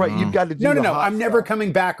 Right, you've got to do No. I'm never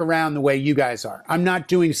coming back around the way you guys are. I'm not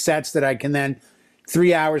doing sets that I can then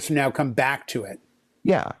 3 hours from now come back to it.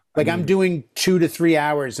 Yeah. Like I'm doing 2 to 3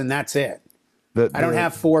 hours and that's it. I don't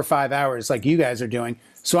have 4 or 5 hours like you guys are doing.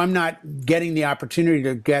 So I'm not getting the opportunity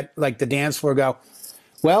to get like the dance floor go,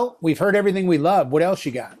 well, we've heard everything we love. What else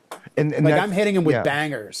you got? And like I'm hitting them with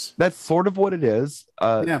bangers. That's sort of what it is.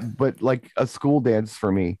 But like a school dance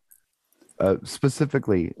for me,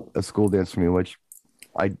 specifically a school dance for me, which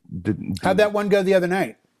I didn't. How'd that one go the other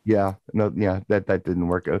night? Yeah, that didn't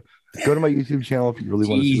work. Go to my YouTube channel if you really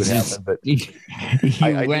want to see what happened. But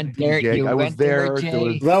I went there. I was there.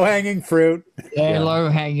 Low hanging fruit. Low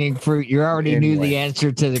hanging fruit. You already knew the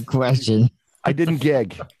answer to the question. I didn't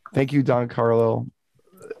gig. Thank you, Don Carlo.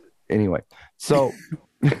 Anyway, so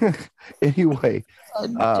where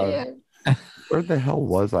the hell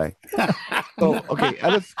was I? So okay,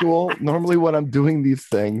 at a school, normally when I'm doing these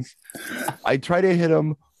things, I try to hit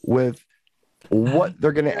them with what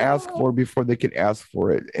they're going to ask for before they can ask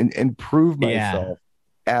for it, and prove myself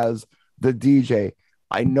as the DJ.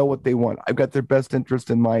 I know what they want. I've got their best interest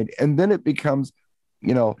in mind. And then it becomes,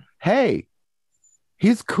 hey,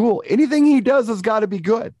 he's cool. Anything he does has got to be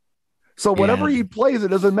good. So whatever he plays, it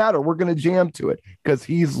doesn't matter. We're going to jam to it because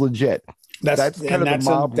he's legit. That's kind of the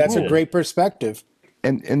mob That's rule. A great perspective.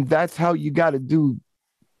 And that's how you got to do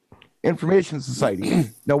Information Society.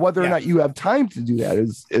 Now, whether or not you have time to do that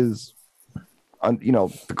is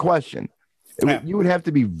the question. You would have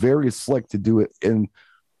to be very slick to do it in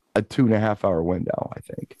a 2.5 hour window, I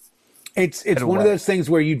think. It's one of those things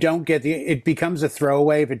where you don't get it becomes a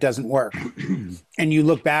throwaway if it doesn't work. And you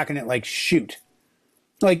look back and it like, shoot.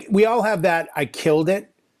 Like we all have that I killed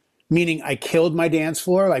it, meaning I killed my dance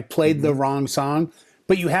floor, like played the wrong song.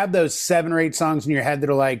 But you have those 7 or 8 songs in your head that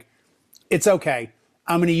are like, it's okay.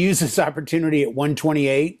 I'm going to use this opportunity at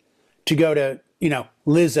 128 to go to,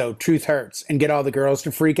 Lizzo, Truth Hurts, and get all the girls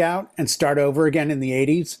to freak out and start over again in the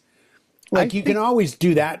 80s. Like, you can always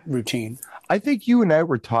do that routine. I think you and I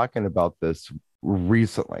were talking about this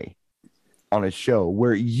recently on a show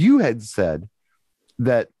where you had said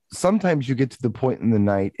that sometimes you get to the point in the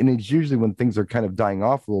night, and it's usually when things are kind of dying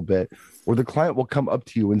off a little bit, where the client will come up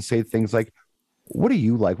to you and say things like, what do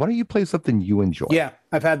you like? Why don't you play something you enjoy? Yeah,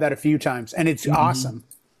 I've had that a few times, and it's awesome.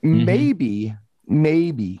 Maybe,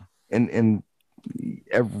 and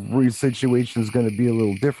every situation is going to be a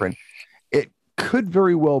little different. It could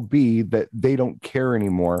very well be that they don't care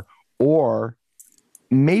anymore, or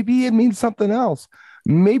maybe it means something else.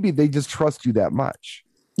 Maybe they just trust you that much.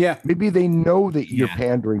 Yeah. Maybe they know that you're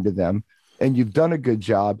pandering to them and you've done a good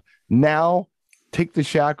job. Now take the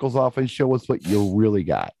shackles off and show us what you really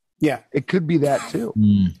got. Yeah. It could be that too.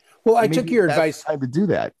 Well, I took your advice. Time to do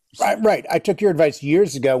that. Right. I took your advice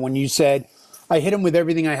years ago when you said, I hit them with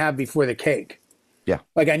everything I have before the cake. Yeah.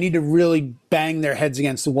 Like, I need to really bang their heads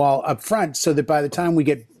against the wall up front so that by the time we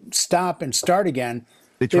get stop and start again,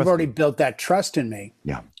 they've already built that trust in me.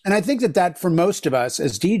 Yeah. And I think that for most of us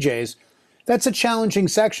as DJs, that's a challenging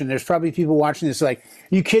section. There's probably people watching this like,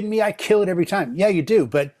 you kidding me? I kill it every time. Yeah, you do.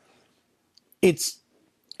 But it's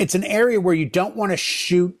an area where you don't want to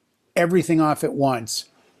shoot everything off at once.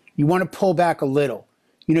 You want to pull back a little.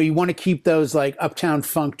 You want to keep those like Uptown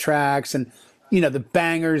Funk tracks and, the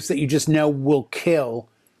bangers that you just know will kill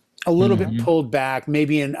a little bit pulled back,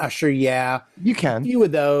 maybe an Usher. Yeah, you can. A few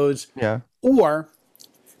of those. Yeah.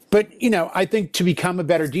 But, I think to become a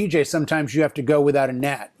better DJ, sometimes you have to go without a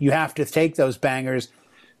net. You have to take those bangers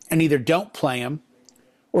and either don't play them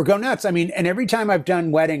or go nuts. I mean, and every time I've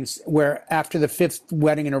done weddings where after the 5th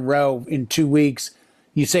wedding in a row in 2 weeks,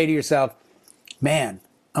 you say to yourself, man,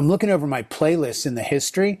 I'm looking over my playlists in the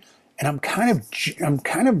history and I'm kind of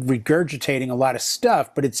regurgitating a lot of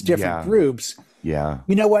stuff, but it's different groups. Yeah.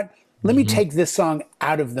 You know what? Let me take this song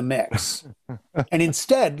out of the mix. And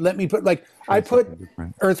instead, let me put, I put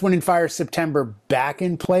Earth, Wind, and Fire September back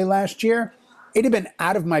in play last year. It had been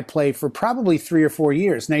out of my play for probably 3 or 4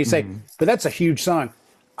 years. Now you say, but that's a huge song.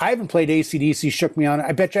 I haven't played AC/DC Shook Me All Night.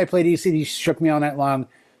 I bet you I played AC/DC Shook Me All Night Long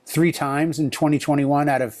 3 times in 2021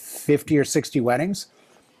 out of 50 or 60 weddings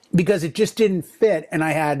because it just didn't fit. And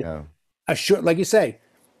I had a short, like you say,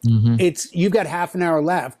 you've got half an hour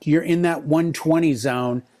left. You're in that 120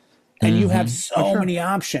 zone. And you have so many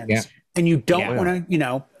options, and you don't want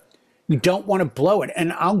to, you don't want to blow it.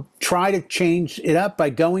 And I'll try to change it up by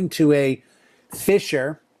going to a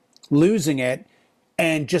Fisher, losing it,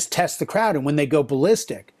 and just test the crowd. And when they go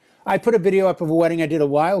ballistic, I put a video up of a wedding I did a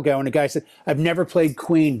while ago, and a guy said, "I've never played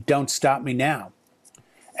Queen. Don't Stop Me Now."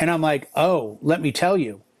 And I'm like, oh, let me tell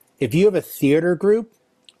you, if you have a theater group,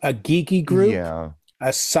 a geeky group,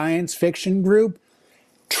 a science fiction group,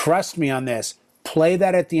 trust me on this. Play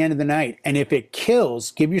that at the end of the night. And if it kills,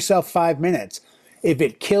 give yourself 5 minutes. If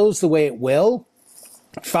it kills the way it will,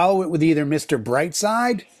 follow it with either Mr.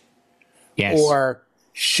 Brightside or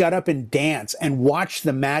Shut Up and Dance and watch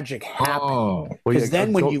the magic happen. Because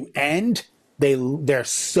then when you end, they're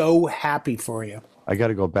so happy for you. I got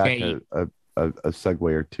to go back a segue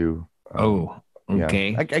or two.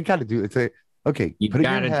 Okay. I got to do it. Okay, you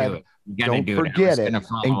got to do it. Don't forget it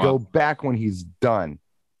and go back when he's done.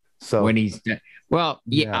 So when he's done. Well,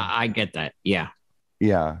 I get that. Yeah.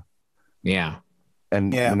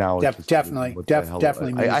 And now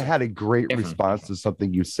definitely. I had a great response to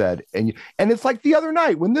something you said, and it's like the other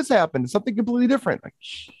night when this happened, something completely different. Like,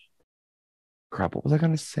 crap, what was I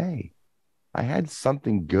going to say? I had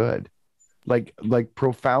something good, like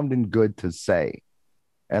profound and good to say,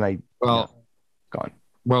 and gone.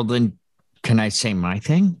 Well, then, can I say my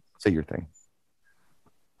thing? Say your thing.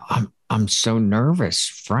 I'm so nervous.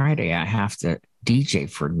 Friday, I have to DJ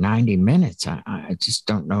for 90 minutes. I just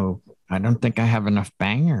don't know. I don't think I have enough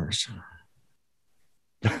bangers.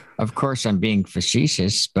 Of course, I'm being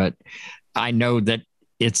facetious, but I know that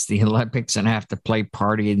it's the Olympics and I have to play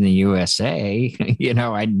Party in the USA.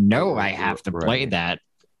 I know I have to play that.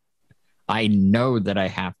 I know that I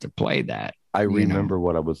have to play that. I remember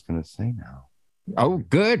what I was going to say now. Oh,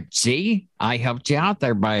 good. See, I helped you out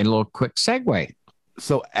there by a little quick segue.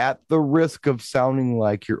 So at the risk of sounding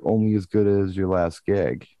like you're only as good as your last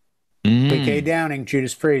gig. PK Downing,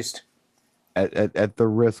 Judas Priest. At the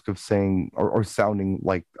risk of saying or sounding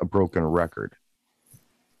like a broken record.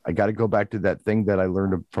 I got to go back to that thing that I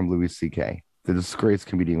learned from Louis C.K., the disgraced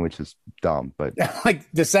comedian, which is dumb. But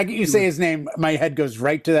like the second you say his name, my head goes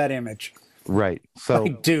right to that image. Right. So,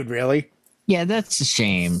 dude, really? Yeah, that's a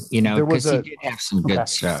shame. Because he did have some good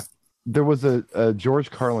stuff. there was a George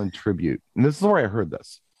Carlin tribute, and this is where I heard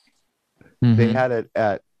this. Mhm. They had it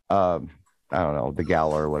at I don't know, the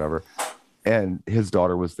gala or whatever, and his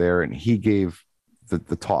daughter was there, and he gave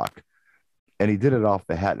the talk, and he did it off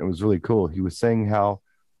the hat, and it was really cool. He was saying how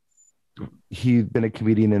he'd been a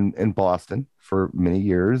comedian in Boston for many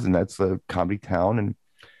years, and that's a comedy town, and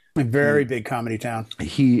A very big comedy town.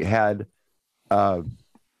 he had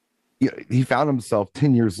he found himself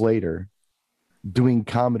 10 years later doing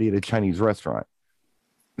comedy at a Chinese restaurant.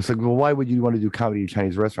 It's like, well, why would you want to do comedy at a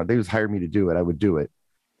Chinese restaurant? They just hired me to do it. I would do it.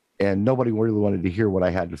 And nobody really wanted to hear what I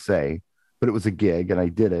had to say, but it was a gig and I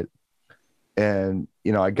did it. And,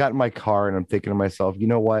 I got in my car and I'm thinking to myself, you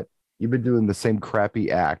know what? You've been doing the same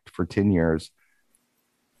crappy act for 10 years.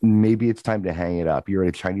 Maybe it's time to hang it up. You're at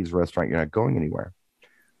a Chinese restaurant. You're not going anywhere.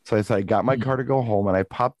 So I said, I got my car to go home and I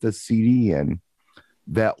popped the CD in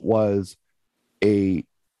that was a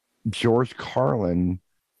George Carlin,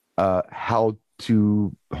 how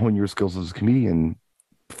to hone your skills as a comedian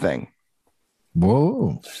thing.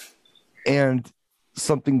 Whoa. And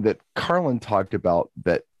something that Carlin talked about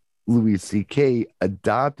that Louis C.K.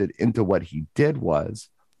 adopted into what he did was,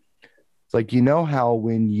 it's like, how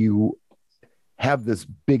when you have this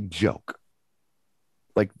big joke,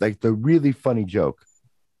 like the really funny joke,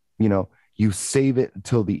 you save it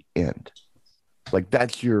until the end. Like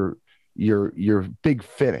that's your big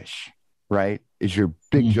finish, right? Is your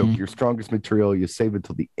big joke, your strongest material. You save it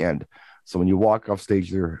till the end. So when you walk off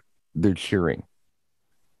stage, they're cheering.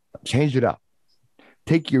 Change it up.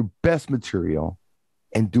 Take your best material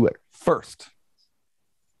and do it first,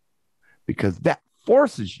 because that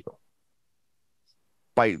forces you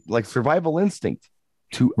by like survival instinct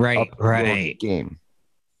to up your game.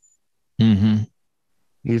 Mm-hmm.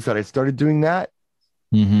 He said, I started doing that.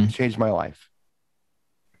 Mm-hmm. It changed my life.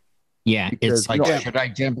 Yeah, Because, it's like, should I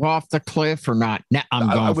jump off the cliff or not? No,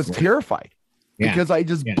 I was terrified because I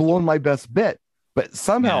just blown my best bit, but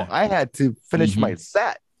somehow I had to finish my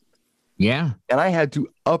set. Yeah. And I had to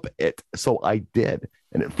up it. So I did.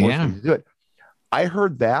 And it forced me to do it. I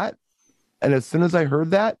heard that. And as soon as I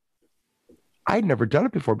heard that, I'd never done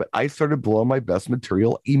it before, but I started blowing my best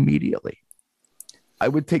material immediately. I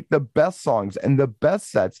would take the best songs and the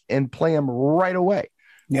best sets and play them right away.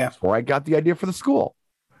 Yeah. That's where I got the idea for the school.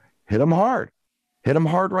 Hit them hard. Hit them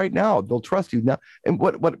hard right now. They'll trust you now. And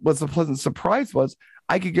what was a pleasant surprise was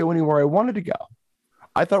I could go anywhere I wanted to go.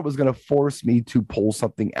 I thought it was going to force me to pull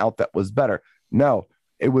something out that was better. No,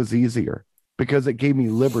 it was easier because it gave me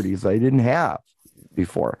liberties I didn't have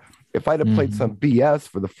before. If I'd have played some BS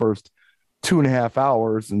for the first 2.5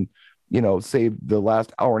 hours and, saved the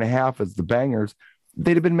last hour and a half as the bangers,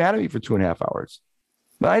 they'd have been mad at me for 2.5 hours.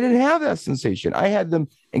 But I didn't have that sensation. I had them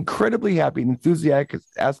incredibly happy and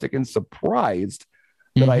enthusiastic and surprised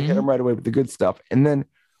that I hit them right away with the good stuff. And then,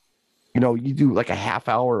 you do like a half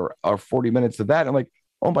hour or 40 minutes of that. I'm like,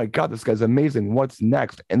 oh my God, this guy's amazing. What's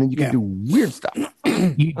next? And then you can do weird stuff.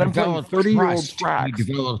 You develop 30-year-old tracks. You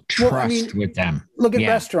develop trust with them. Look at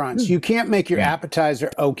restaurants. You can't make your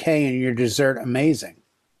appetizer okay and your dessert amazing.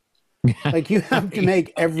 Like you have to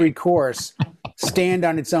make every course stand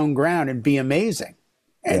on its own ground and be amazing.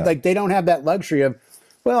 And like they don't have that luxury of,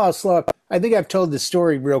 well, I'll slow up. I think I've told this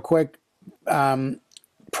story real quick.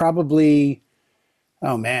 Probably,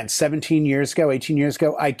 17 years ago, 18 years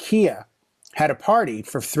ago, IKEA had a party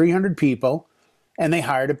for 300 people and they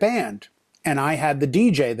hired a band. And I had the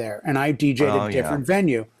DJ there and I DJ'd at a different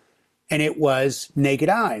venue. And it was Naked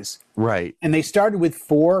Eyes. Right. And they started with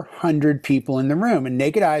 400 people in the room. And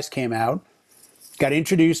Naked Eyes came out, got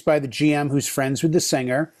introduced by the GM who's friends with the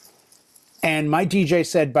singer. And my DJ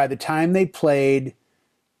said by the time they played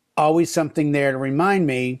Always Something There to Remind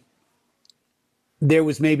Me, there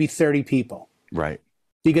was maybe 30 people. Right.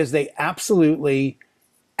 Because they absolutely,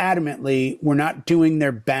 adamantly were not doing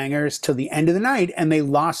their bangers till the end of the night and they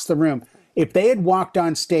lost the room. If they had walked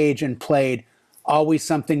on stage and played Always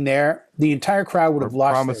Something There, the entire crowd would have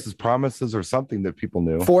lost Promises or something that people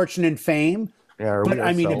knew. Fortune and Fame. Yeah, but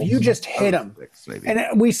I mean, if you just hit them,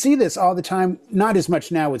 and we see this all the time, not as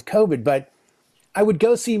much now with COVID, but I would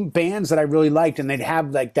go see bands that I really liked and they'd have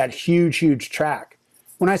like that huge, huge track.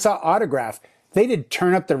 When I saw Autograph, they did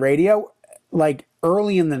turn up the radio like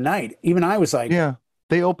early in the night. Even I was like, yeah,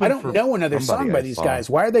 they opened. I don't know another song by these guys.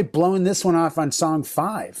 Why are they blowing this one off on song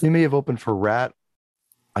 5? They may have opened for Rat.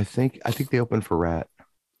 I think they opened for Rat.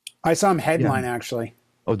 I saw them headline actually.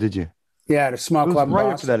 Oh, did you? Yeah, at a small club. Right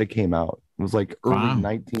after that, it came out. It was like early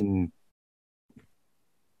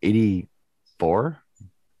 1984.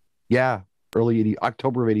 Yeah, early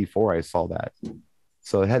October of '84. I saw that.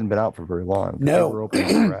 So it hadn't been out for very long. No. They were opening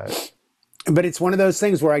for Rat. but it's one of those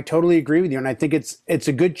things where I totally agree with you. And I think it's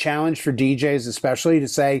a good challenge for DJs, especially to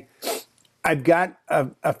say, I've got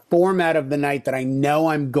a format of the night that I know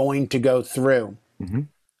I'm going to go through. Mm-hmm.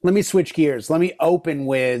 Let me switch gears. Let me open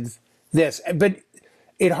with this. But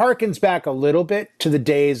it harkens back a little bit to the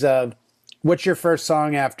days of, what's your first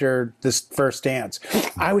song after this first dance?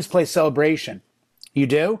 I always play Celebration. You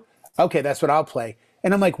do? Okay, that's what I'll play.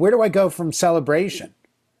 And I'm like, where do I go from Celebration?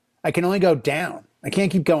 I can only go down. I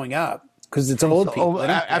can't keep going up because it's old people.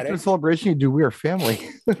 After Celebration, you do We Are Family.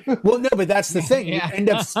 Well, no, but that's the thing. You end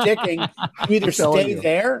up sticking. You either stay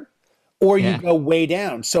there or you go way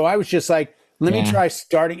down. So I was just like, let me try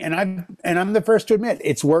starting. And I'm the first to admit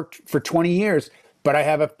it's worked for 20 years, but I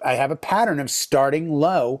have a pattern of starting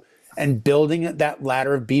low and building that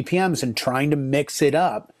ladder of BPMs and trying to mix it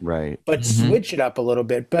up. Right. But switch it up a little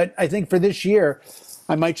bit. But I think for this year,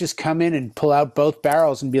 I might just come in and pull out both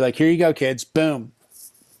barrels and be like, here you go, kids. Boom.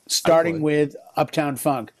 Starting with Uptown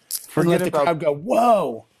Funk. Forget let the crowd go,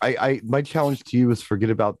 whoa. My challenge to you is forget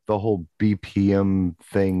about the whole BPM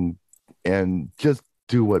thing and just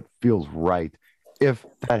do what feels right. If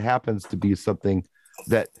that happens to be something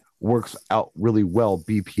that works out really well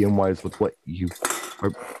BPM wise with what you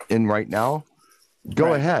are in right now,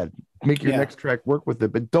 go ahead. Make your next track work with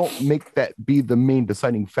it, but don't make that be the main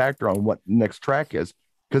deciding factor on what next track is,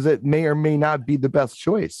 because it may or may not be the best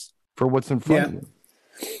choice for what's in front of you.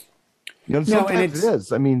 You know, sometimes it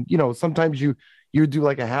is. I mean, you know, sometimes you do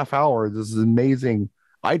like a half hour. This is amazing.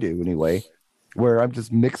 I do anyway, where I'm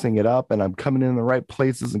just mixing it up and I'm coming in the right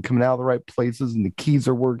places and coming out of the right places, and the keys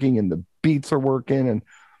are working and the beats are working and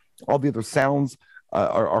all the other sounds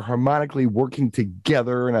are harmonically working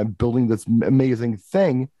together, and I'm building this amazing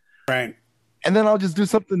thing. Right. And then I'll just do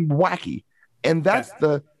something wacky. And that's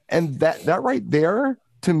that right there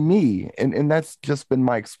to me, and that's just been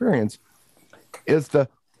my experience, is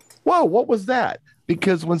whoa, what was that?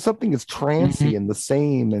 Because when something is trancey and the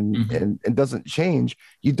same and doesn't change,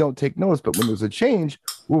 you don't take notice. But when there's a change,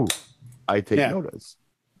 I take notice.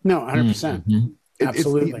 No, 100%.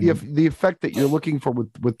 Absolutely. It's the effect that you're looking for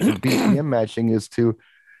with the BPM matching is to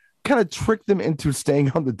kind of trick them into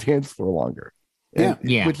staying on the dance floor longer.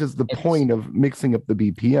 Which is the point of mixing up the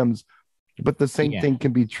BPMs. But the same thing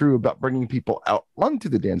can be true about bringing people out onto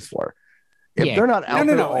the dance floor. If they're not out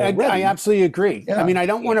there already, I absolutely agree. I mean, I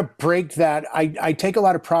don't want to break that. I take a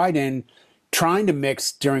lot of pride in trying to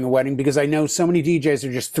mix during a wedding because I know so many DJs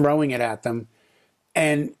are just throwing it at them.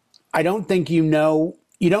 And I don't think you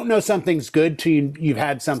don't know something's good till you've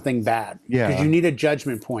had something bad. Yeah. Because you need a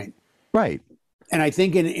judgment point. Right. And I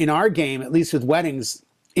think in our game, at least with weddings,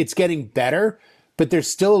 it's getting better. But there's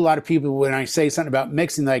still a lot of people, when I say something about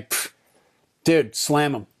mixing, like, dude,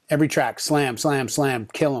 slam them. Every track, slam, slam, slam,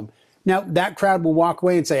 kill them. Now, that crowd will walk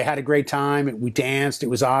away and say, I had a great time. We danced. It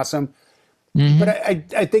was awesome. But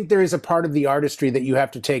I think there is a part of the artistry that you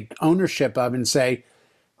have to take ownership of and say,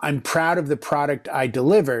 I'm proud of the product I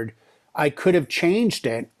delivered. I could have changed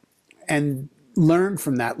it and learn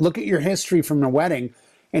from that. Look at your history from the wedding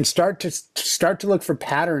and start to look for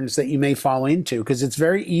patterns that you may fall into, because it's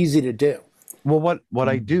very easy to do. Well, what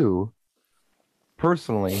I do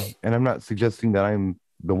personally, and I'm not suggesting that I'm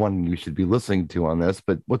the one you should be listening to on this,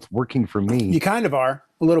 but what's working for me. You kind of are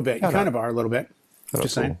a little bit. You kind of are a little bit.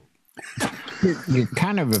 Just saying. You're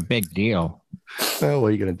kind of a big deal. Oh, what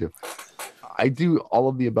are you going to do? I do all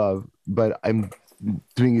of the above, but I'm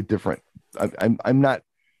doing it different. I'm not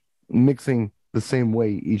mixing the same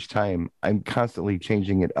way each time. I'm constantly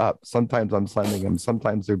changing it up. Sometimes I'm slamming them.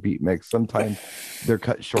 Sometimes they're beat mix. Sometimes they're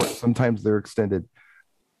cut short. Sometimes they're extended.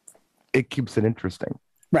 It keeps it interesting.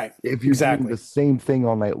 Right. If you're doing the same thing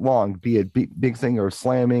all night long, be it mixing or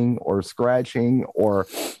slamming or scratching or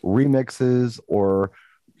remixes or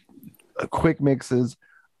quick mixes,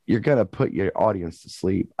 you're going to put your audience to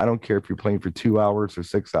sleep. I don't care if you're playing for 2 hours or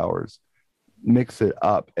 6 hours. Mix it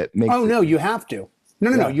up. No, you have to.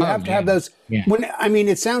 No. You have to have those. Yeah.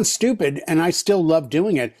 It sounds stupid, and I still love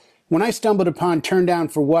doing it. When I stumbled upon Turn Down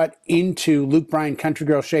for What into Luke Bryan, Country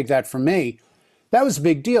Girl, Shake That For Me, that was a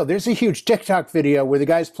big deal. There's a huge TikTok video where the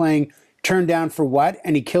guy's playing Turn Down for What,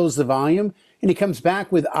 and he kills the volume, and he comes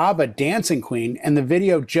back with ABBA, Dancing Queen, and the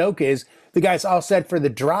video joke is the guy's all set for the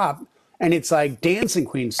drop, and it's like Dancing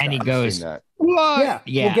Queen stuff. And he goes, what?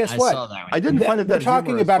 Yeah. Well, guess what? I didn't find it that We're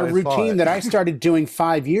talking about a routine that I started doing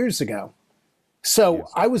 5 years ago. So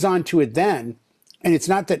I was onto it then, and it's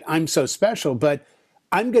not that I'm so special, but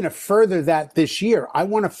I'm going to further that this year. I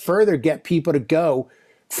want to further get people to go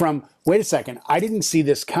from, wait a second, I didn't see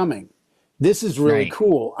this coming. This is really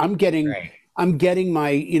cool. I'm getting my,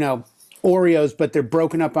 Oreos, but they're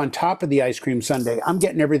broken up on top of the ice cream sundae. I'm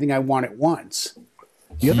getting everything I want at once.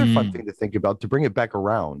 The other fun thing to think about, to bring it back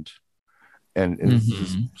around, and it's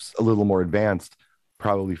just a little more advanced,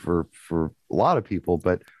 probably for a lot of people,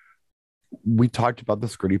 but we talked about the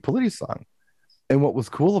Scritti Politti song. And what was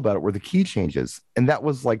cool about it were the key changes. And that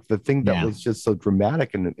was like the thing that was just so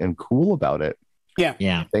dramatic and cool about it. Yeah.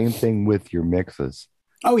 Yeah. Same thing with your mixes.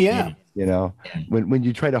 Oh, yeah. You know, when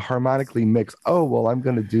you try to harmonically mix, oh, well, I'm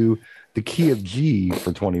going to do the key of G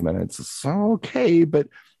for 20 minutes. It's okay, but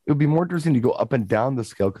it would be more interesting to go up and down the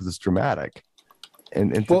scale because it's dramatic.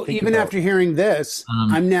 And well, even after hearing this,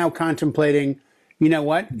 I'm now contemplating, you know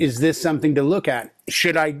what? Is this something to look at?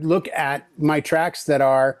 Should I look at my tracks that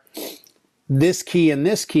are this key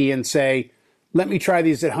and say, let me try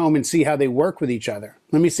these at home and see how they work with each other.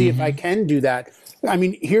 Let me see if I can do that. I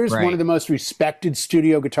mean, here's one of the most respected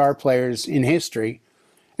studio guitar players in history.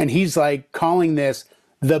 And he's like calling this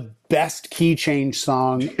the best key change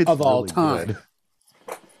song of all time. Good.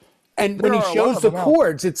 And when he shows the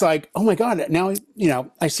chords, it's like, oh my God, now, you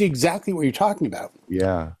know, I see exactly what you're talking about.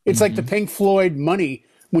 Yeah. It's like the Pink Floyd Money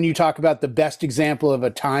when you talk about the best example of a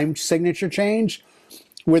time signature change,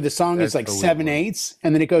 where the song is like 7/8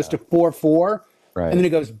 and then it goes to 4/4 and then it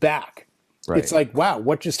goes back. Right. It's like, wow,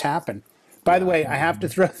 what just happened? By the way, I have to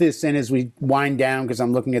throw this in as we wind down because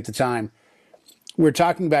I'm looking at the time. We're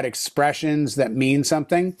talking about expressions that mean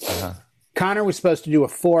something. Connor was supposed to do a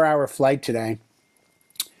 4-hour flight today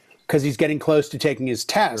because he's getting close to taking his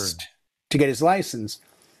test to get his license.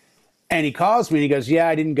 And he calls me and he goes, yeah,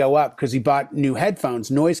 I didn't go up because he bought new headphones,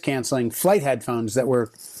 noise canceling flight headphones that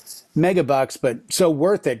were megabucks, but so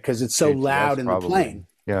worth it because it's so loud in the plane.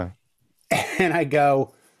 Yeah. And I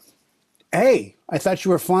go, hey, I thought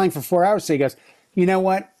you were flying for 4 hours. So he goes, you know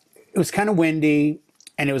what? It was kind of windy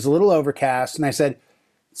and it was a little overcast. And I said,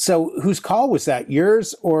 so whose call was that?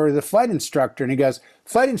 Yours or the flight instructor? And he goes,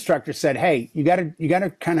 flight instructor said, hey, you got a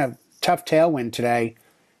kind of tough tailwind today.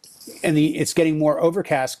 And it's getting more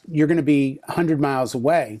overcast. You're going to be 100 miles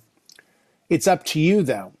away. It's up to you,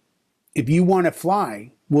 though. If you want to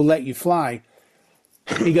fly, we'll let you fly.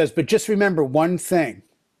 He goes, but just remember one thing.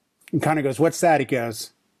 And Connor goes, what's that? He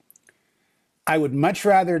goes, I would much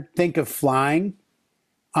rather think of flying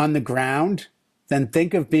on the ground than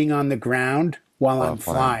think of being on the ground while I'm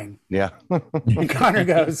flying. Yeah. And Connor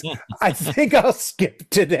goes, I think I'll skip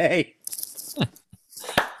today.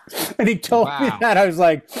 And he told me that. I was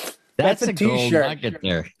like, that's a t-shirt. Gold nugget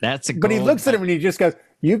there. That's a gold But he looks at him and he just goes,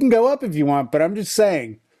 you can go up if you want, but I'm just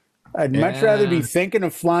saying, I'd much rather be thinking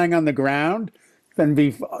of flying on the ground than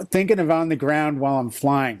be thinking of on the ground while I'm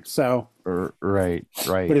flying. So right.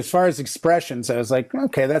 But as far as expressions, I was like,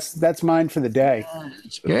 okay, that's mine for the day.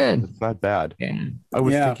 It's good. It's not bad. Yeah. I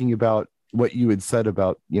was thinking about what you had said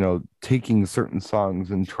about, you know, taking certain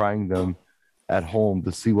songs and trying them at home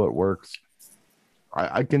to see what works.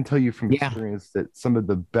 I can tell you from experience that some of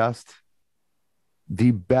the best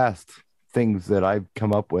things that I've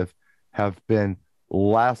come up with have been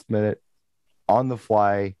last minute, on the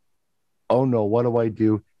fly. Oh no, what do I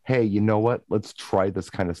do? Hey, you know what? Let's try this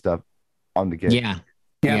kind of stuff on the gig. Yeah.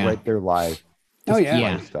 Right there live.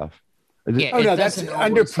 Just stuff. Oh no, that's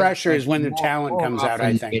under pressure is when the talent comes out,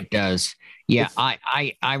 I think. It does. Yeah,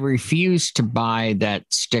 I refuse to buy that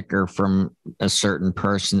sticker from a certain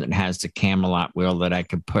person that has the Camelot wheel that I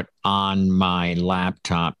could put on my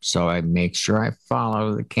laptop. So I make sure I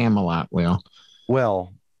follow the Camelot wheel.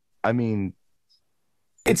 Well, I mean,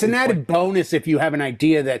 it's an added bonus if you have an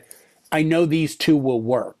idea that I know these two will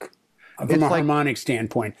work from a harmonic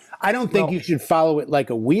standpoint. I don't think you should follow it like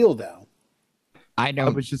a wheel, though. I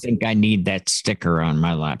don't think I need that sticker on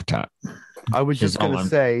my laptop. I was just going to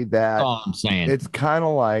say that all I'm saying. It's kind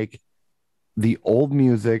of like the old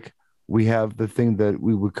music. We have the thing that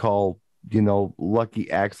we would call, you know,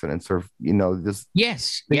 lucky accidents, or, you know, this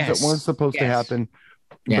things that weren't supposed to happen,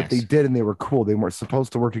 but they did, and they were cool. They weren't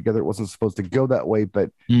supposed to work together. It wasn't supposed to go that way,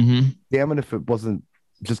 but damn it if it wasn't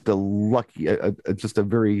just a lucky, just a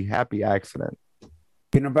very happy accident.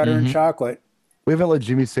 Peanut butter and chocolate. We haven't let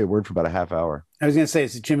Jimmy say a word for about a half hour. I was going to say,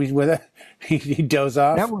 is Jimmy's with it? He doze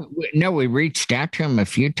off? No, we reached out to him a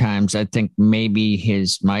few times. I think maybe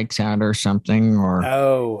his mic's out or something, or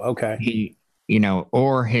okay. He, you know,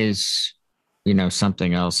 or his, you know,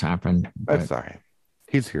 something else happened. That's all right.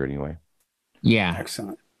 He's here anyway. Yeah.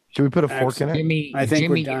 Excellent. Should we put a fork in it? Jimmy, I think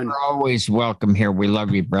we're done. You're always welcome here. We love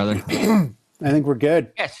you, brother. I think we're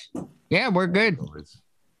good. Yes. Yeah, we're good.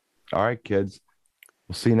 All right, kids.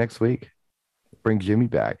 We'll see you next week. Bring Jimmy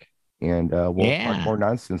back, and we'll talk more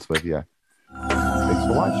nonsense with you. Thanks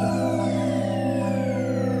for watching.